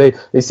meet?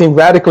 They seem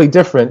radically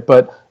different,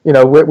 but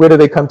where do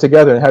they come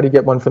together, and how do you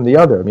get one from the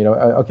other?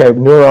 Okay,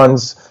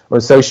 neurons are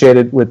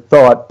associated with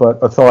thought, but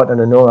a thought and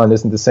a neuron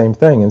isn't the same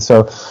thing, and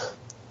so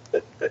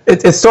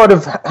it's sort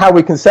of how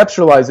we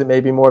conceptualize it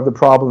may be more of the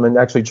problem, and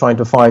actually trying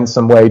to find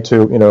some way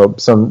to,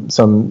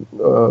 some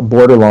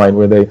borderline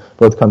where they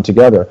both come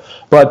together.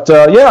 But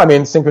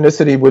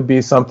synchronicity would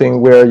be something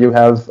where you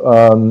have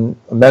a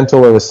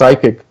mental or a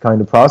psychic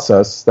kind of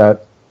process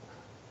that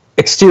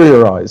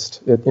exteriorized.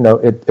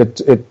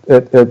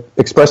 It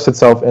expressed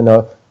itself in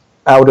a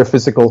outer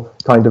physical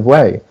kind of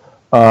way.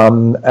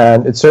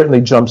 And it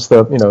certainly jumps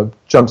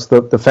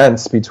the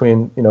fence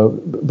between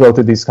both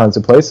of these kinds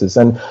of places.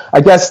 And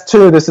I guess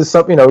too, this is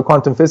something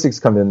quantum physics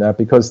come in that,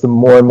 because the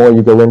more and more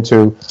you go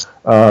into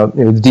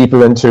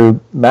deeper into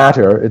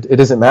matter, it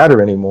isn't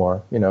matter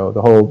anymore.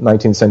 The whole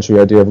 19th century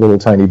idea of little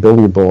tiny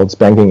billiard balls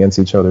banging against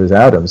each other as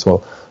atoms.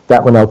 Well,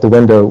 that went out the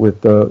window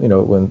with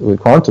with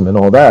quantum and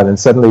all that, and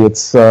suddenly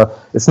it's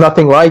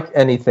nothing like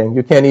anything.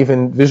 You can't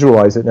even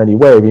visualize it in any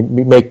way.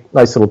 We make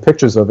nice little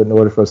pictures of it in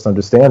order for us to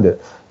understand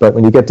it, but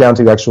when you get down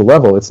to the actual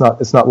level, it's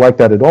not like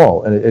that at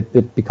all, and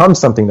it becomes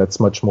something that's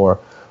much more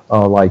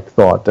like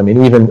thought. I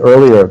mean, even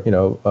earlier,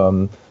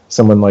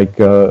 someone like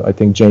I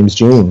think James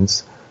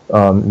Jeans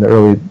in the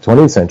early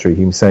 20th century,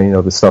 he was saying,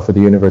 the stuff of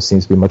the universe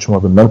seems to be much more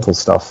of a mental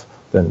stuff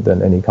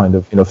than any kind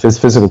of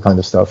physical kind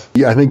of stuff.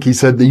 Yeah, I think he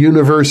said the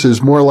universe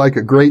is more like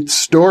a great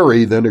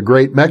story than a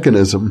great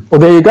mechanism. Well,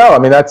 there you go. I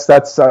mean,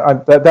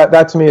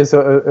 that to me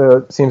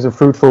seems a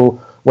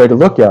fruitful way to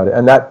look at it,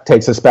 and that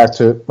takes us back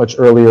to much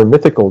earlier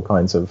mythical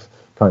kinds of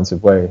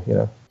way.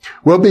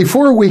 Well,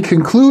 before we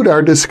conclude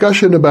our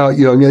discussion about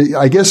Jung,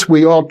 I guess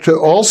we ought to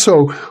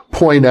also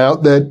point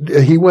out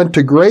that he went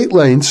to great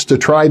lengths to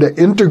try to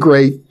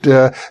integrate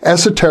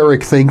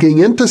esoteric thinking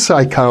into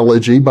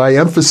psychology by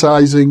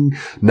emphasizing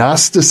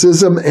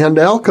Gnosticism and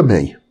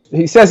alchemy.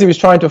 He says he was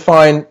trying to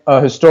find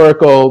a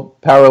historical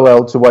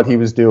parallel to what he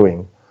was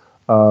doing.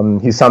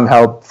 He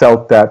somehow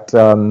felt that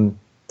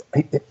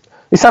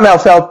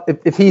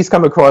if he's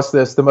come across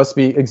this, there must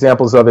be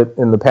examples of it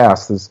in the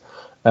past.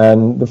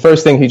 And the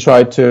first thing he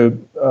tried to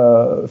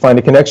find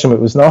a connection with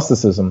was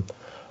Gnosticism.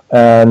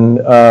 And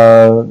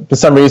for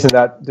some reason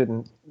that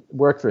didn't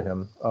work for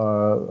him.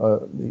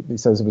 He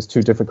says it was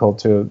too difficult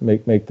to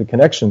make the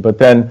connection. But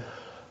then,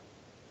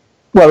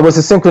 it was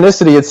a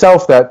synchronicity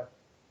itself that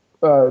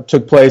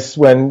took place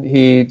when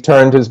he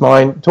turned his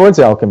mind towards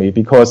alchemy,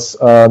 because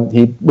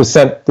he was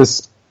sent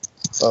this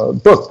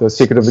book, The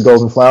Secret of the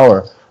Golden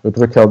Flower, which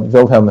Richard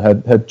Wilhelm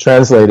had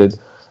translated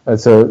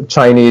as a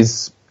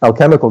Chinese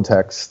alchemical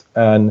text,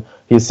 and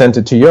he sent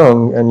it to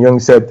Jung, and Jung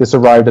said this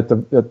arrived at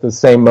the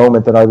same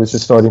moment that I was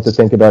just starting to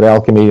think about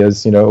alchemy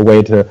as a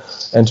way to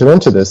enter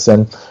into this.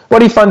 And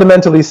what he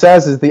fundamentally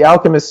says is the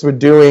alchemists were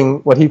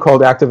doing what he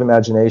called active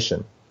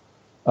imagination,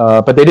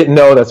 but they didn't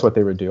know that's what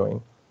they were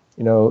doing,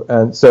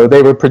 and so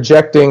they were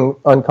projecting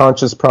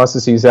unconscious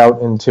processes out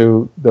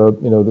into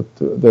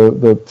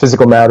the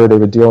physical matter they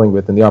were dealing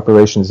with and the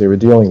operations they were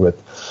dealing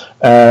with,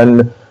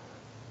 and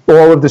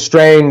all of the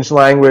strange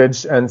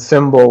language and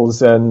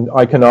symbols and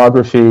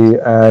iconography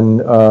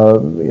and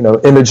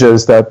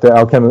images that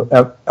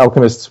the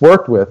alchemists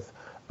worked with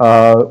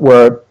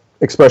were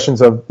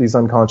expressions of these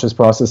unconscious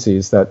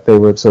processes that they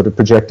were sort of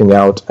projecting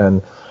out.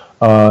 And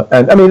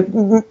I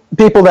mean,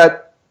 people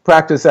that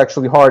practice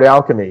actually hard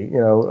alchemy,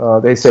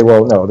 they say,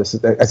 well, no,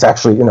 it's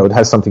actually, it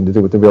has something to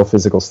do with the real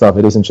physical stuff.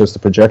 It isn't just a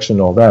projection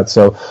and all that.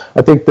 So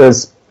I think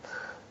there's,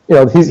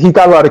 he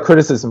got a lot of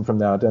criticism from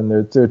that, and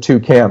there are two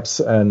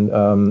camps, and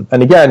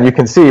again, you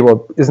can see,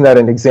 well, isn't that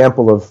an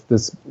example of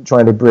this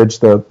trying to bridge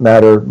the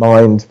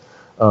matter-mind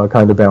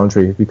kind of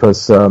boundary?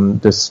 Because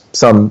there's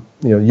some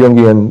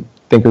Jungian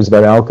thinkers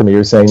about alchemy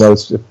are saying, no,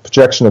 it's a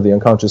projection of the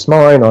unconscious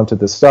mind onto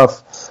this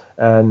stuff,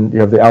 and you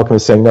have the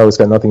alchemists saying, no, it's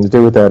got nothing to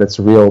do with that. It's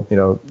real,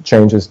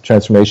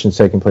 transformations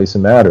taking place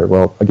in matter.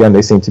 Well, again,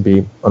 they seem to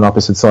be on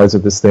opposite sides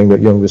of this thing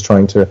that Jung was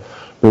trying to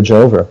bridge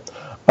over.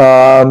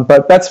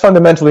 But that's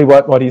fundamentally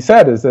what he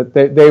said, is that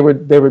they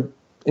were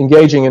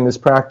engaging in this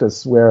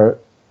practice where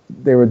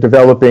they were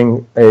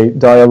developing a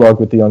dialogue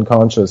with the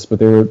unconscious, but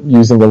they were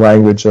using the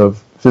language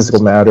of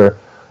physical matter,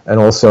 and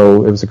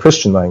also it was a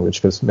Christian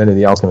language, because many of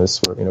the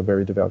alchemists were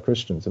very devout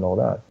Christians and all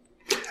that.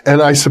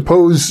 And I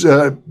suppose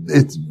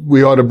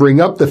we ought to bring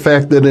up the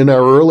fact that in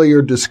our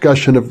earlier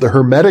discussion of the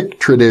Hermetic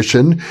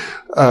tradition,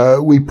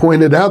 we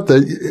pointed out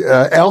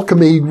that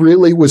alchemy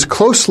really was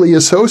closely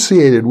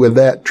associated with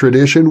that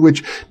tradition,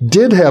 which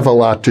did have a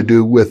lot to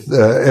do with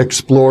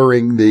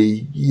exploring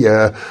the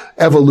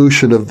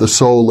evolution of the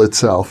soul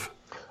itself.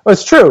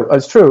 It's true.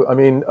 It's true. I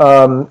mean,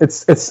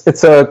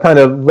 it's a kind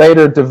of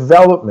later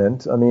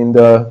development. I mean,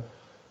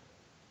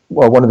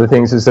 one of the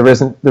things is there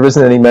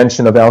isn't any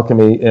mention of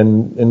alchemy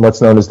in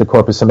what's known as the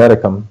Corpus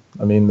Hermeticum.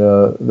 I mean,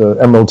 the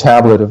Emerald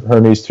Tablet of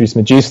Hermes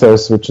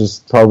Trismegistos, which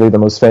is probably the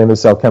most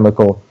famous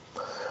alchemical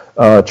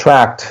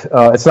tract.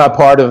 It's not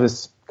part of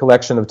this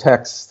collection of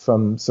texts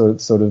from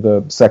sort of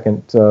the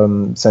second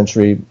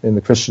century in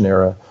the Christian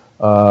era.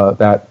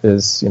 That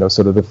is,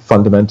 sort of the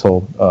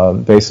fundamental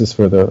basis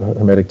for the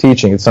Hermetic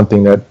teaching. It's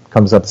something that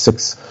comes up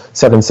 6th,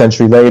 7th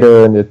century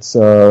later, and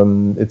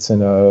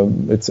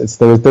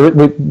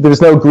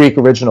there's no Greek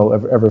original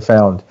ever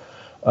found.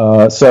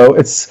 So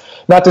it's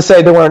not to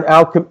say there weren't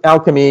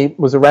alchemy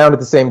was around at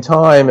the same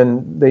time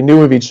and they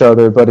knew of each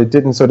other, but it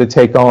didn't sort of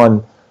take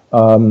on.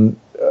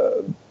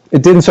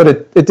 It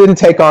didn't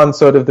take on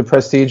sort of the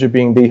prestige of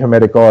being the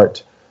Hermetic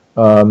art.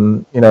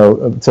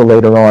 Until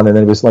later on, and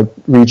then it was like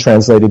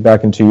retranslated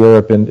back into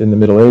Europe in the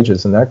Middle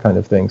Ages and that kind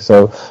of thing.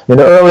 So, the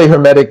early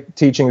Hermetic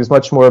teaching is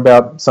much more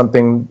about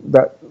something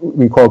that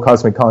we call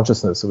cosmic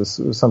consciousness. It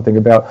was something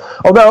about.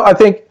 Although I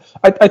think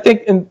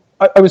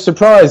I was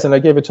surprised, and I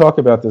gave a talk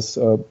about this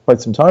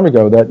quite some time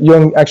ago, that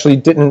Jung actually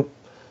didn't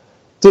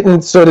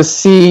sort of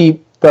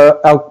see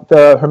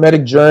the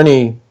Hermetic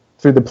journey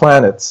through the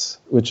planets,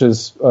 which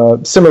is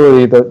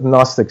similarly the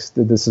Gnostics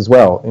did this as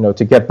well.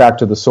 To get back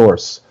to the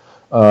source.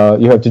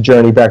 You have to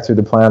journey back through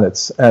the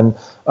planets, and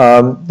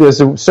there's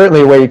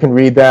certainly a way you can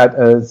read that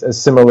as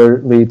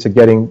similarly to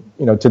getting,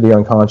 to the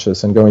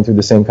unconscious and going through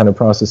the same kind of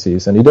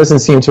processes. And he doesn't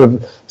seem to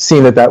have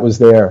seen that was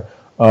there,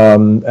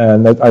 and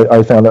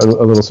I found that a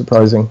little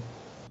surprising.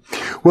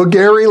 Well,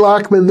 Gary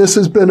Lachman, this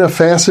has been a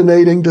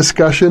fascinating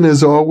discussion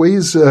as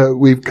always.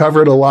 We've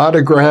covered a lot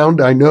of ground.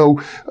 I know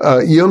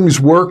Jung's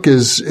work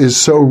is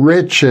so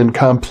rich and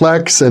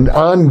complex and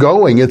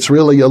ongoing. It's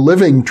really a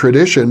living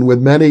tradition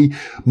with many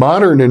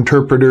modern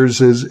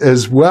interpreters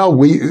as well.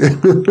 We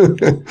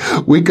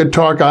could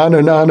talk on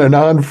and on and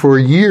on for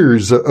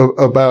years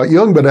about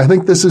Jung, but I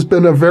think this has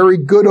been a very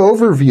good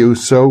overview,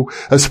 so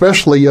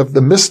especially of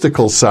the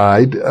mystical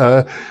side.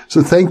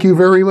 So thank you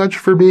very much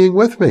for being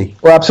with me.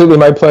 Well, absolutely,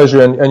 my pleasure.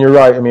 And you're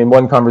right. I mean,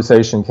 one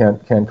conversation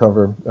can't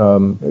cover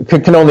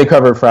can only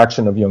cover a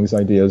fraction of Jung's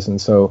ideas, and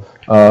so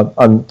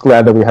I'm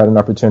glad that we had an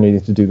opportunity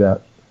to do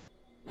that.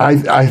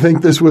 I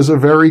think this was a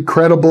very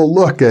credible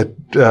look at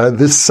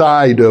this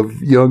side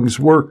of Jung's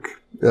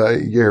work,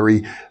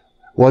 Gary.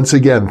 Once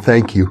again,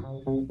 thank you.